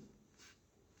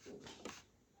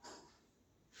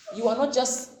 You are not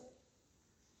just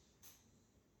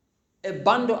a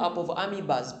bundle up of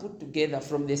amoebas put together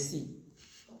from the sea.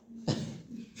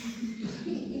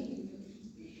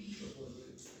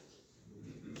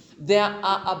 There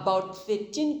are about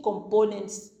 13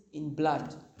 components in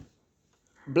blood.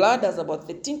 Blood has about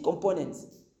 13 components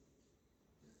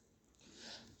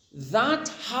that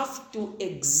have to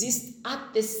exist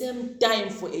at the same time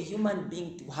for a human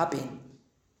being to happen.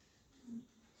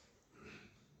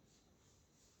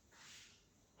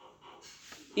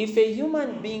 If a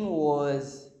human being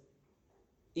was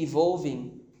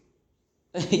evolving,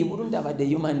 you wouldn't have had a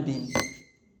human being.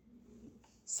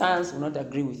 Science will not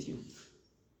agree with you.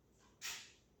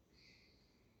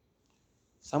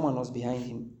 Someone was behind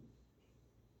him.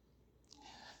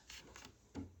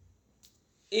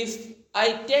 If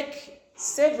I take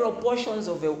several portions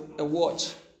of a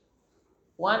watch,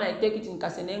 one I take it in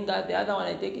Kasenenga, the other one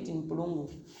I take it in Pulungu.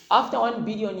 After 1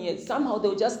 billion years, somehow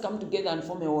they'll just come together and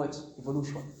form a watch.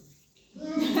 Evolution.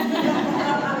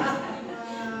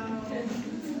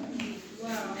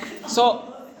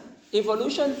 So,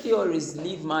 evolution theories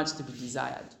leave much to be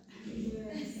desired.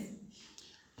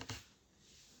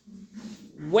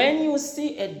 When you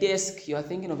see a desk, you are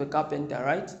thinking of a carpenter,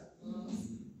 right?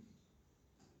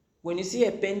 When you see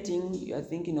a painting, you are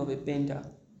thinking of a painter.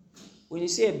 When you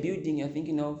see a building, you're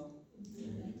thinking of...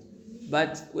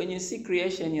 But when you see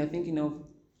creation, you're thinking of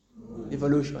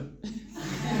evolution.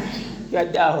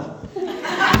 You're down.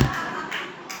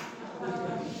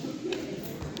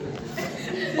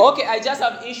 Okay, I just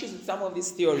have issues with some of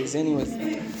these theories anyways.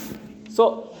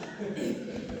 So,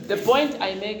 the point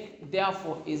I make,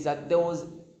 therefore, is that there was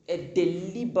a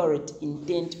deliberate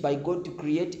intent by God to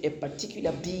create a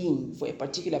particular being for a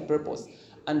particular purpose.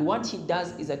 And what he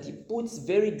does is that he puts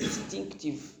very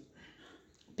distinctive,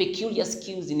 peculiar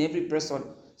skills in every person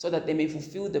so that they may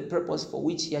fulfill the purpose for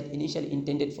which he had initially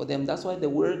intended for them. That's why the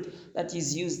word that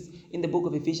is used in the book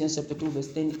of Ephesians chapter 2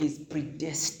 verse 10 is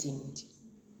predestined.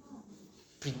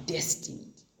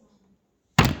 Predestined.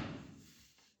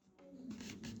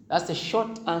 That's a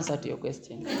short answer to your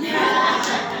question.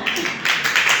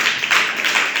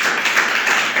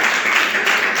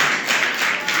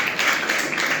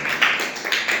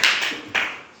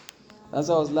 That's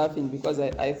why I was laughing, because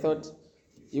I thought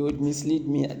you would mislead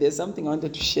me. There's something I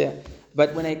wanted to share.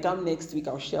 But when I come next week,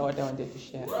 I'll share what I wanted to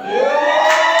share.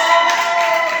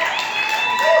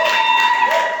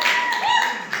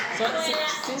 So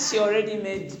since you already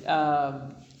made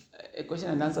a question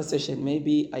and answer session,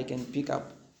 maybe I can pick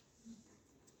up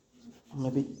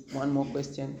maybe one more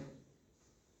question.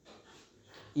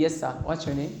 Yes, sir. What's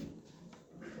your name?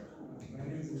 My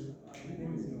name is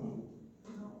Noah.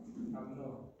 I'm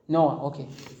Noah. Noah, okay.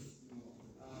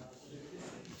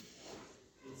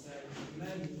 It's in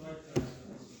line with what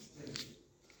explained.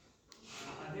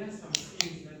 Are there some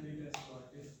things that lead us to our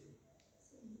destiny?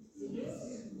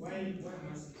 Yes. Why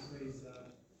must be so is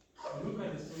look at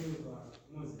the story of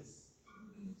Moses.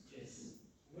 Yes.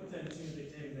 Not until the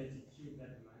time that he killed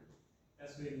that man,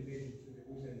 that's when he went into the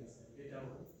wilderness and later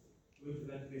on went to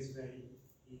that place where he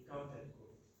encountered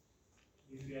God.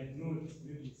 If he had known,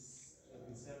 maybe it's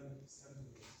something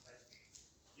else. But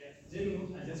yeah, general,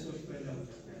 I just want to find out.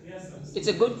 It's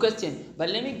a good question, but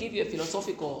let me give you a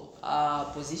philosophical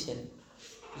position.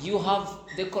 You have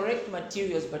the correct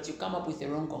materials, but you come up with the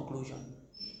wrong conclusion.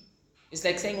 It's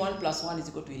like saying 1 + 1 is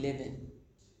equal to 11.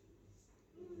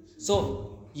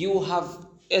 So you have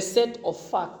a set of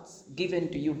facts given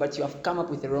to you, but you have come up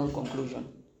with the wrong conclusion.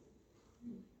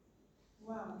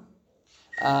 Wow.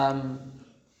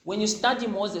 When you study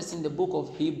Moses in the book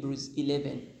of Hebrews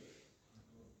 11,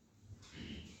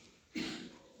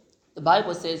 the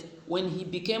Bible says when he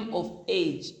became of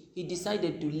age, he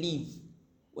decided to leave.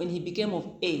 When he became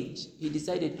of age, he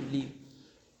decided to leave.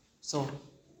 So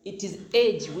it is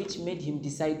age which made him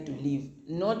decide to leave,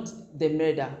 not the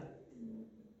murder.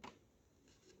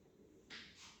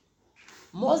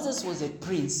 Moses was a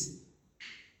prince,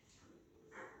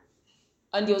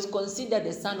 and he was considered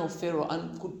the son of Pharaoh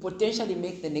and could potentially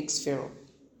make the next Pharaoh.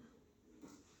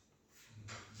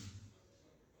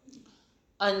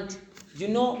 And you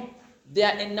know,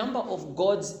 there are a number of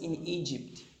gods in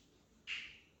Egypt.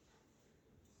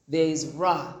 There is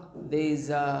Ra, there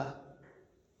is, I've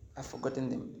forgotten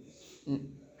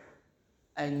them.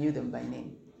 I knew them by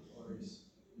name.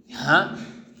 Huh?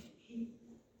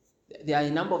 There are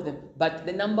a number of them. But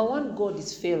the number one god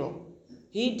is Pharaoh.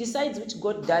 He decides which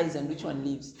god dies and which one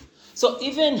lives. So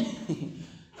even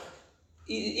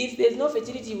if there's no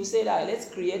fertility, he will say,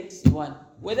 let's create one.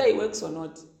 Whether it works or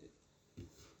not.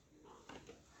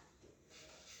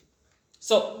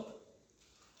 So,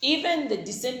 even the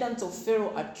descendants of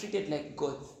Pharaoh are treated like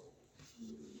gods.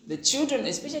 The children,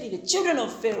 especially the children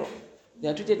of Pharaoh, they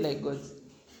are treated like gods.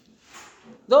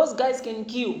 Those guys can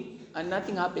kill and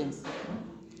nothing happens.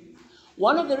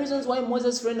 One of the reasons why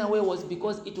Moses ran away was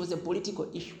because it was a political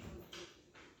issue.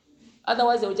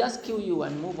 Otherwise, they would just kill you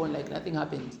and move on like nothing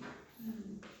happened.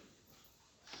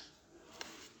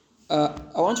 I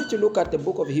want you to look at the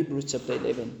book of Hebrews chapter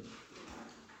 11.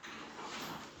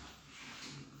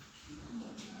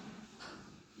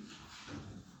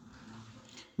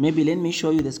 Maybe let me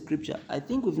show you the scripture. I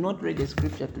think we've not read the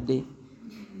scripture today.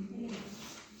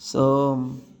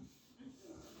 So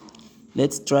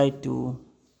let's try to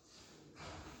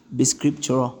be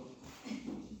scriptural.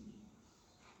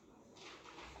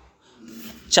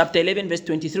 Chapter 11, verse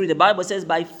 23, the Bible says,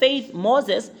 by faith,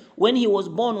 Moses, when he was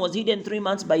born, was hidden 3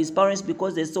 months by his parents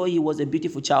because they saw he was a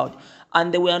beautiful child,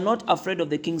 and they were not afraid of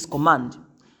the king's command.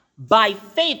 By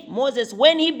faith, Moses,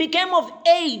 when he became of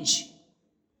age.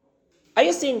 Are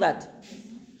you seeing that?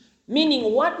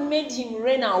 Meaning, what made him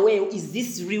run away is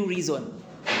this real reason.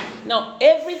 Now,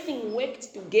 everything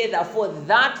worked together for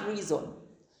that reason.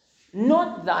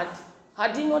 Not that,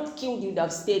 had he not killed, he would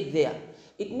have stayed there.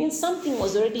 It means something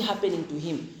was already happening to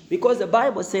him. Because the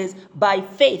Bible says, by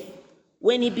faith,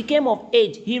 when he became of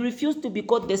age, he refused to be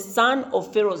called the son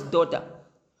of Pharaoh's daughter.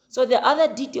 So there are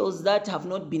other details that have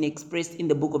not been expressed in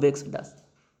the book of Exodus.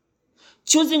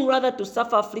 Choosing rather to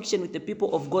suffer affliction with the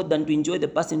people of God than to enjoy the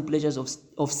passing pleasures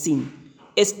of sin.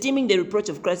 Esteeming the reproach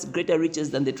of Christ greater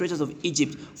riches than the treasures of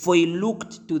Egypt, for he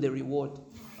looked to the reward.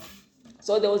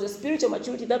 So there was a spiritual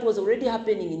maturity that was already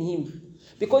happening in him.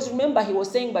 Because remember, he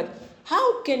was saying, but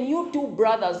how can you two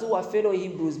brothers who are fellow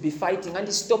Hebrews be fighting? And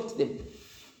he stopped them.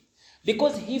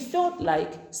 Because he felt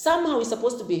like somehow he's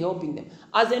supposed to be helping them.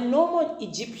 As a normal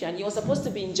Egyptian, he was supposed to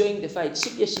be enjoying the fight.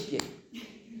 Shipye.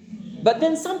 But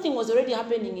then something was already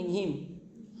happening in him.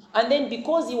 And then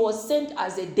because he was sent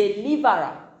as a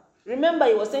deliverer. Remember,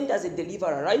 he was sent as a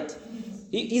deliverer, right?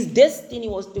 His destiny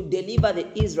was to deliver the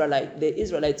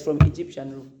Israelites from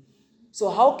Egyptian rule. So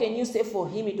how can you say for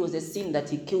him it was a sin that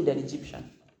he killed an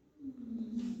Egyptian?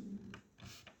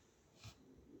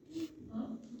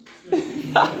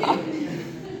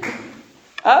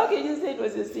 How can you say it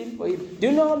was a sin for him? Do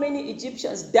you know how many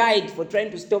Egyptians died for trying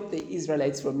to stop the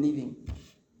Israelites from leaving?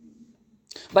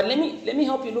 But let me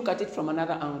help you look at it from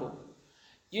another angle.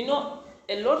 You know,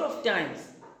 a lot of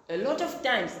times,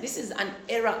 this is an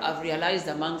error I've realized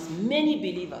amongst many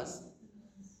believers.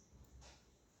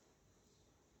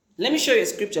 Let me show you a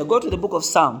scripture. Go to the book of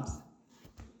Psalms.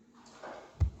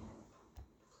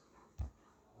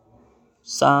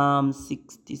 Psalm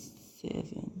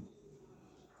 67.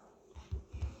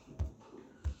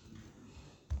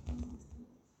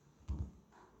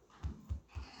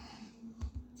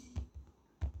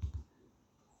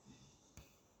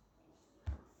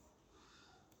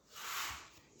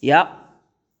 Yeah.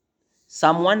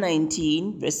 Psalm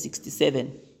 119, verse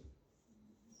 67.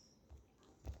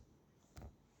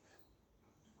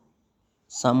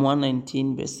 Psalm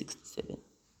 119, verse 67.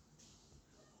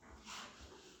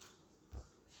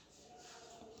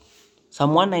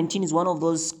 Psalm 119 is one of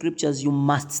those scriptures you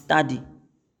must study.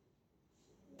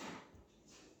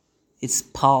 It's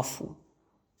powerful.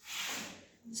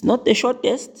 It's not the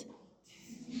shortest,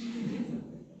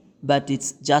 but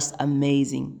it's just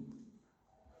amazing.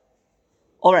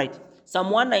 All right, Psalm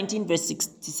 119, verse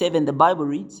 67, the Bible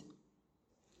reads,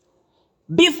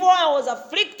 before I was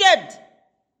afflicted,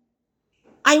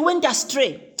 I went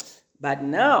astray, but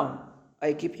now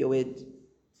I keep your word.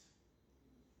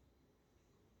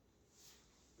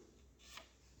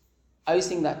 Are you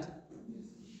seeing that?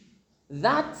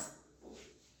 That's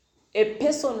a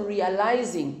person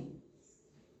realizing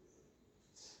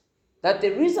that the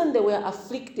reason they were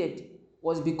afflicted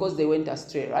was because they went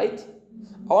astray, right?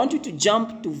 I want you to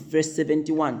jump to verse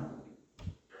 71.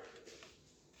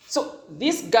 So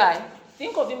this guy,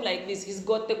 think of him like this. He's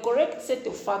got the correct set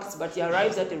of facts, but he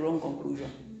arrives at the wrong conclusion.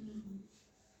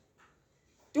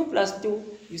 2 plus 2,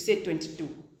 you say 22.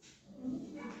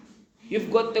 You've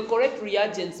got the correct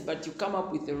reagents, but you come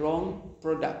up with the wrong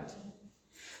product.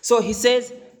 So he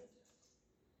says,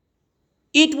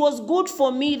 it was good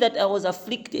for me that I was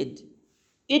afflicted.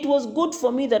 It was good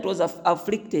for me that was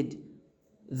afflicted,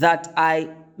 that I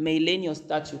may learn your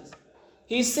statutes.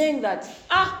 He's saying that,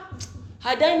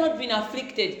 had I not been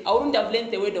afflicted, I wouldn't have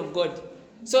learned the word of God.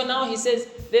 So now he says,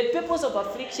 the purpose of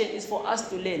affliction is for us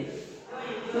to learn.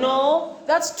 No,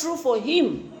 that's true for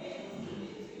him.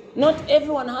 Not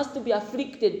everyone has to be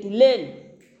afflicted to learn.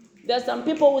 There are some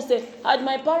people who say, had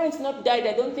my parents not died,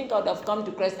 I don't think I would have come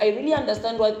to Christ. I really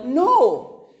understand why.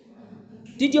 No.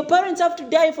 Did your parents have to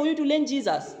die for you to learn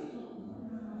Jesus?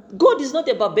 God is not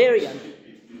a barbarian.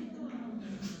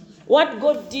 What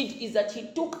God did is that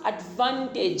he took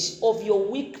advantage of your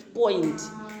weak point.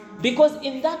 Because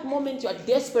in that moment you are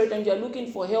desperate and you are looking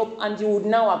for help, and you would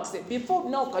now accept. Before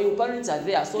now, your parents are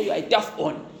there, so you are tough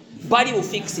on. Body will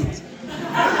fix it.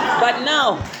 But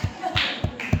now,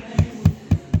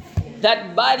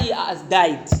 that body has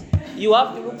died. You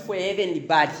have to look for a heavenly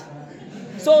body.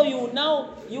 So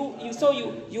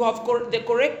you have the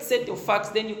correct set of facts,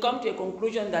 then you come to a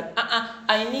conclusion that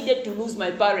I needed to lose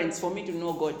my parents for me to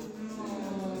know God.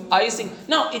 Are you seeing?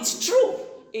 Now, it's true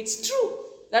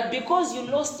that because you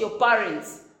lost your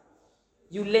parents,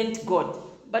 you learned God.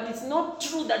 But it's not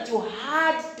true that you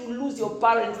had to lose your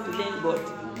parents to learn God.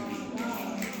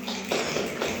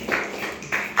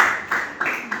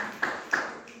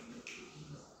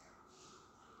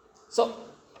 So,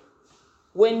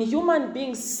 when human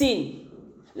beings sin,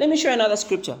 let me show you another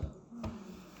scripture.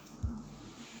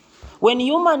 When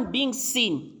human beings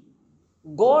sin,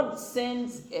 God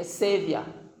sends a savior.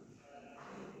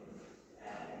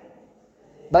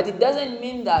 But it doesn't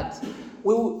mean that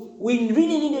we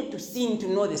really needed to sin to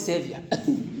know the savior.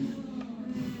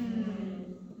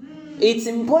 It's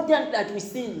important that we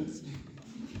sinned.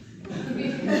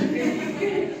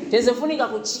 Tezofunika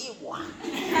kuchibwa.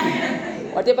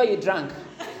 Whatever you drank.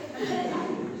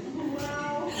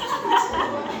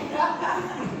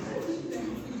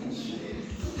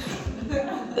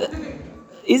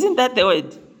 Isn't that the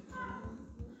word?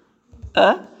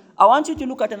 I want you to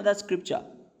look at another scripture.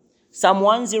 Psalm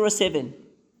 107.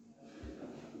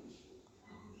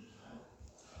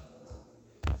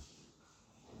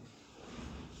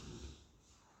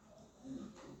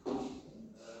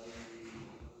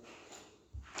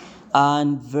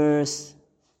 And verse,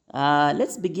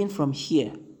 let's begin from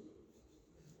here.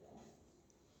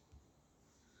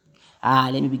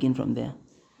 Let me begin from there.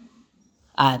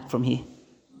 From here.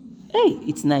 Hey,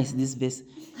 it's nice, this verse.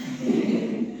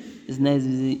 It's nice.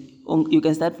 You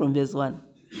can start from verse 1.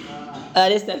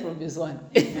 Let's start from verse 1.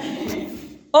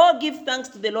 Oh, give thanks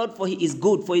to the Lord, for he is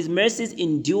good, for his mercies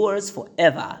endures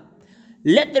forever.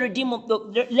 Let the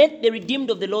redeemed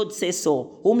of the Lord say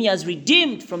so, whom he has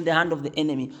redeemed from the hand of the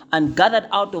enemy, and gathered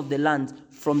out of the lands,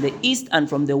 from the east and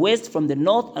from the west, from the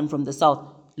north and from the south.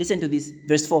 Listen to this,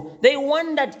 verse 4. They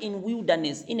wandered in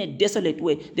wilderness, in a desolate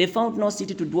way. They found no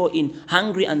city to dwell in,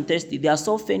 hungry and thirsty. Their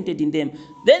soul fainted in them.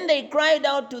 Then they cried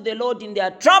out to the Lord in their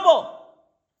trouble,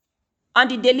 and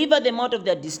he delivered them out of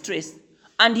their distress.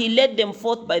 And he led them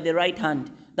forth by the right hand,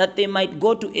 that they might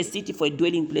go to a city for a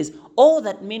dwelling place. Oh,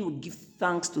 that men would give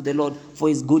thanks to the Lord for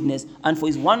his goodness and for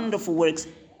his wonderful works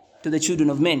to the children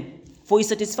of men. For he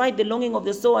satisfied the longing of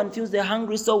the soul and fills the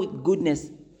hungry soul with goodness.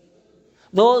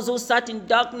 Those who sat in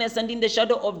darkness and in the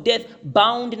shadow of death,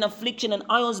 bound in affliction and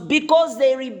irons, because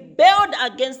they rebelled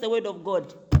against the word of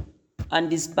God and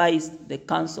despised the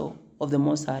counsel of the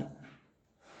Most High.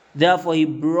 Therefore he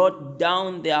brought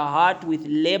down their heart with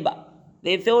labor.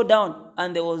 They fell down,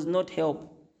 and there was not help.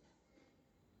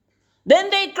 Then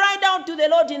they cried out to the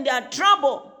Lord in their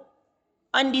trouble,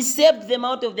 and he saved them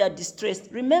out of their distress.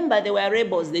 Remember, they were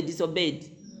rebels, they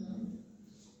disobeyed.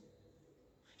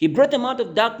 He brought them out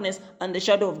of darkness and the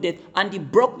shadow of death, and he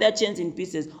broke their chains in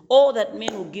pieces. Oh, that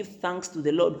men will give thanks to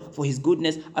the Lord for his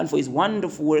goodness and for his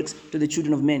wonderful works to the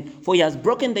children of men. For he has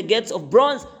broken the gates of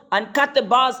bronze and cut the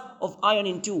bars of iron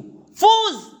in two.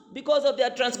 Fools, because of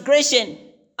their transgression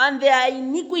and their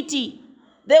iniquity,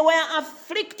 they were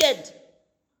afflicted.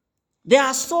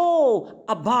 Their soul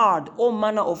abhorred all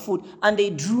manner of food, and they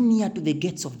drew near to the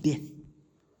gates of death.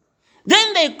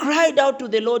 Then they cried out to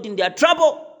the Lord in their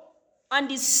trouble, and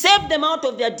he saved them out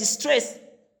of their distress.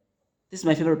 This is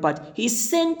my favorite part. He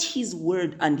sent his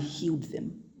word and healed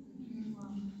them,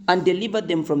 and delivered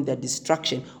them from their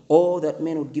destruction. Oh, that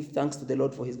men would give thanks to the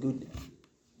Lord for his goodness.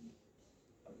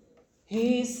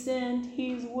 He sent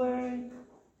his word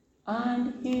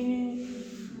and he...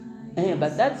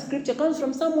 but that scripture comes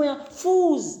from somewhere.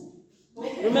 Fools.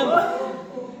 Remember?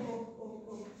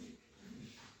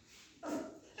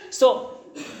 So,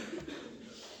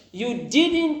 you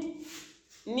didn't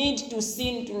need to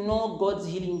sin to know God's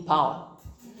healing power.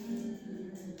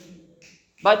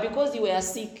 But because you were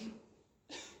sick,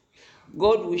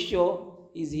 God will show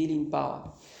his healing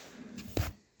power.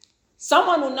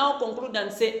 Someone will now conclude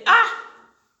and say,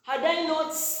 had I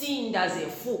not sinned as a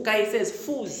fool? Kai says,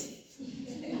 fools.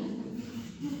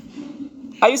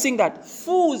 Are you seeing that?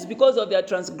 Fools, because of their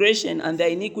transgression and their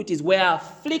iniquities, were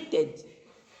afflicted.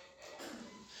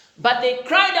 But they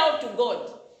cried out to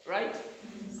God, right?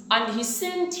 And he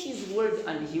sent his word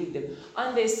and healed them.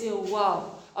 And they say,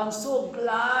 wow, I'm so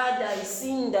glad I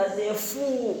sinned as a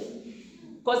fool.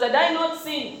 Because had I not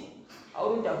sinned, I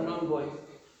wouldn't have known God.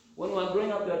 When we were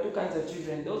growing up, there were two kinds of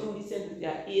children. Those who listened with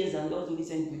their ears and those who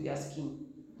listened with their skin.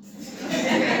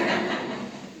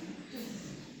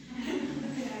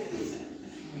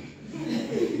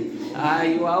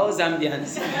 You are all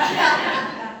Zambians.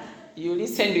 You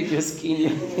listen with your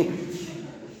skin.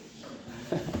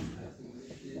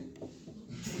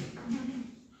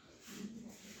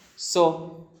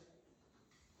 So,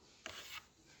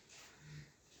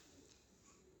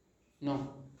 No.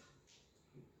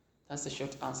 That's the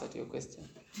short answer to your question.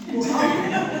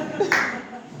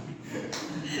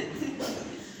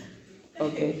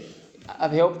 Okay.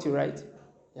 I've helped you, right?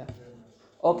 Yeah.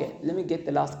 Okay, let me get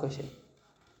the last question.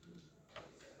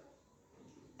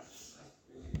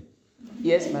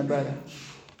 Yes, my brother.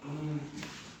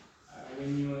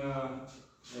 When you were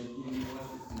like in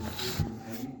university,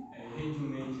 I heard you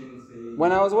mention saying.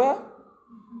 When I was where?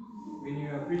 When you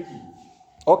were preaching.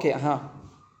 Okay, I heard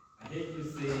you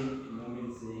saying a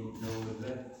moment saying there was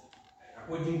that,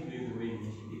 according to the way you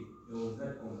mentioned it, there was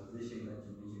that conversation that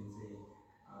you mentioned saying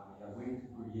you are going to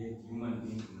create human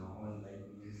beings in our own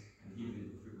likeness and give them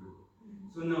the free will.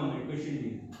 So now my question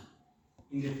is,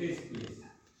 in the first place,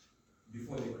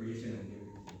 before the creation and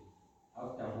everything,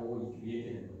 after all he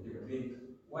created and whatever, then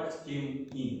what came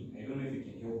in? I don't know if you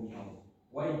can help me out.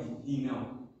 Why did he now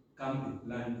come to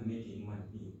plan to make a human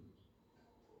being?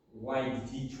 Why did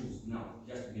he choose now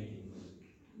just to make a human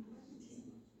being?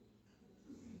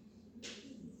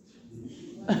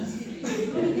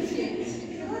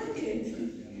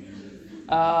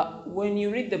 When you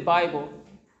read the Bible,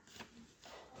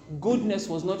 goodness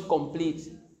was not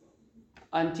complete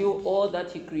until all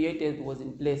that he created was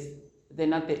in place.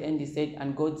 Then at the end he said,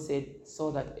 and God said,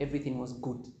 so that everything was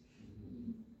good.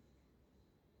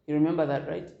 You remember that,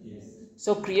 right? Yes.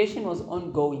 So creation was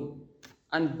ongoing,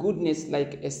 and goodness,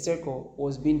 like a circle,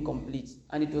 was being complete.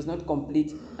 And it was not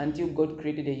complete until God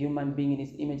created a human being in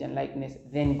his image and likeness.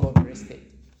 Then God rested.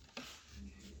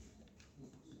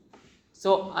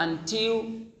 So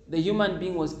until the human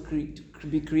being was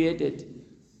created.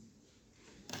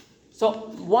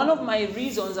 So one of my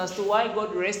reasons as to why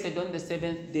God rested on the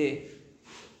seventh day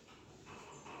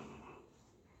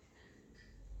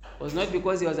was not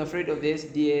because he was afraid of the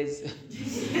SDS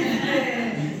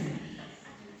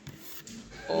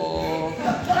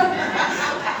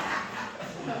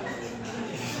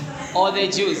or the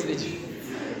Jews.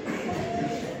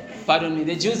 Pardon me,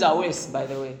 the Jews are worse, by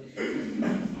the way.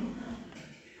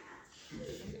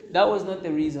 That was not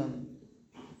the reason.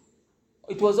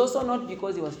 It was also not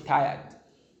because he was tired.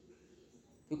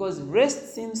 Because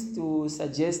rest seems to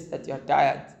suggest that you're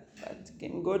tired. But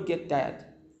can God get tired?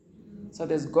 So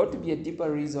there's got to be a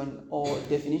deeper reason or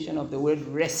definition of the word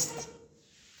rest.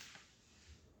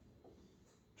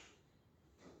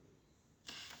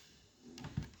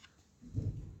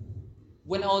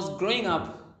 When I was growing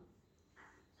up,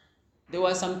 there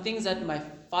were some things that my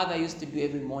father used to do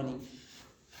every morning.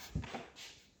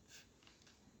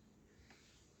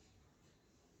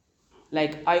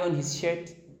 Like iron his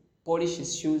shirt, polish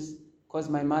his shoes, because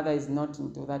my mother is not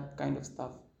into that kind of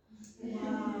stuff.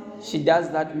 Wow. She does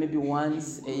that maybe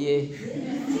once a year.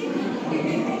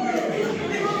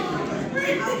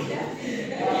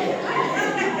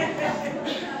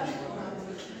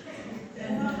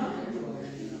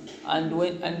 And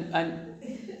when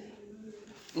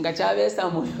ngachabesa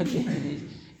moyo tena.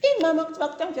 Mama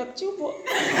kutakutanga kuchupo.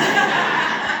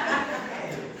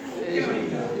 You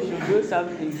should do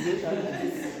something.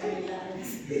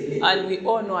 And we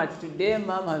all know that today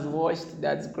mom has washed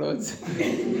dad's clothes.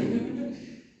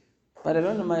 But I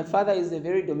don't know, my father is a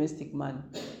very domestic man.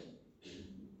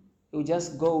 He will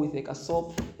just go with like a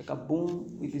soap, like a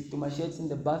boom, with his two machetes in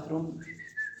the bathroom,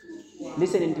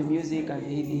 listening to music, and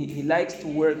he likes to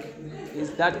work.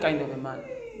 He's that kind of a man.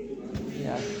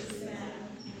 Yeah.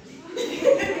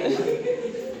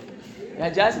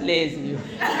 You're just lazy.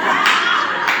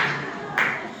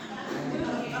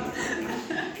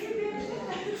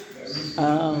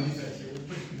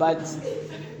 But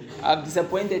I've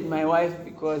disappointed my wife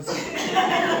because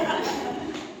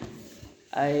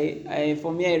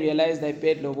for me I realized I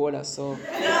paid lobola, so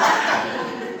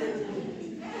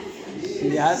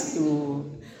she has to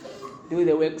do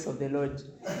the works of the Lord.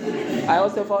 I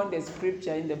also found a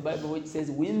scripture in the Bible which says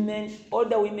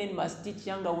older women must teach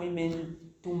younger women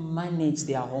to manage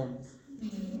their homes.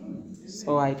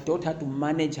 So I taught her to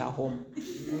manage her home.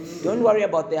 Don't worry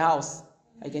about the house.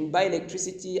 I can buy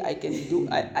electricity, I can do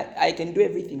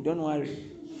everything, don't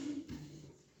worry.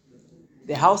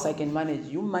 The house I can manage,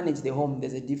 you manage the home,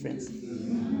 there's a difference.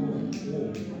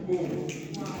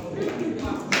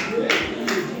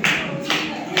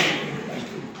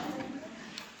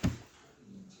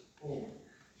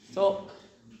 So,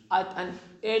 at an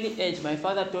early age, my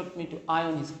father taught me to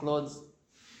iron his clothes.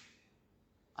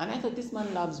 And I thought, this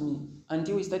man loves me,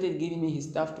 until he started giving me his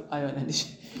stuff to iron.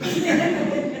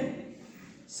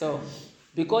 So,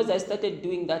 because I started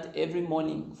doing that every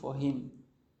morning for him,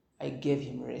 I gave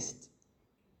him rest.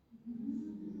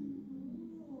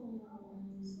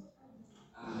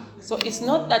 So it's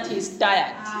not that he's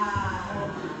tired.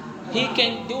 He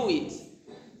can do it.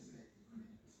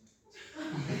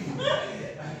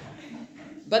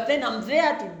 But then I'm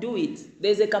there to do it.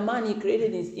 There's a man he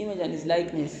created in his image and his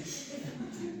likeness.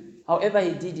 However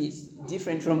he did it,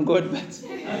 different from God, but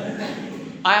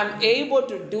I'm able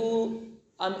to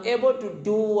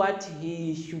do what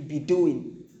he should be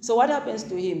doing. So what happens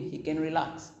to him? He can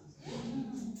relax.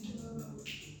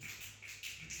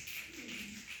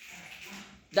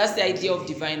 That's the idea of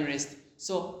divine rest.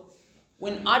 So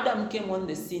when Adam came on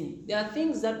the scene, there are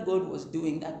things that God was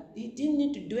doing that he didn't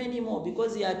need to do anymore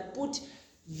because he had put a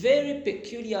very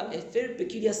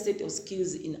peculiar set of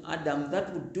skills in Adam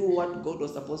that would do what God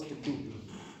was supposed to do.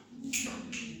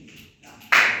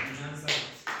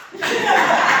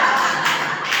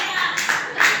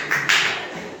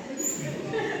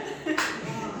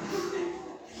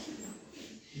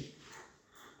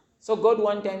 So God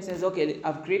one time says, okay,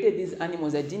 I've created these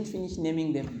animals. I didn't finish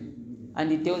naming them.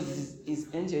 And he tells his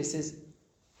angel, he says,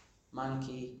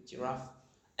 monkey, giraffe.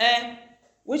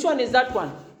 Which one is that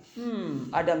one?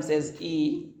 Adam says,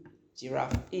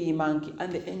 giraffe, monkey.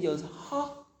 And the angels,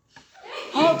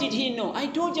 how did he know? I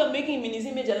told you I'm making him in his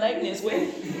image and likeness.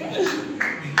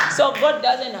 So God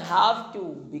doesn't have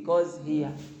to because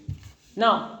here.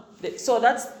 Now, so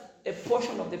that's a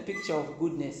portion of the picture of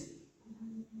goodness.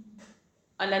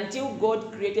 And until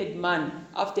God created man,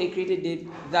 after he created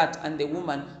that and the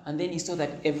woman, and then he saw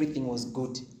that everything was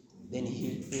good, then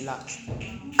he relaxed.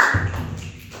 Amen.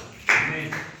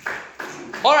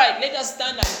 All right, let us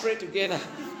stand and pray together.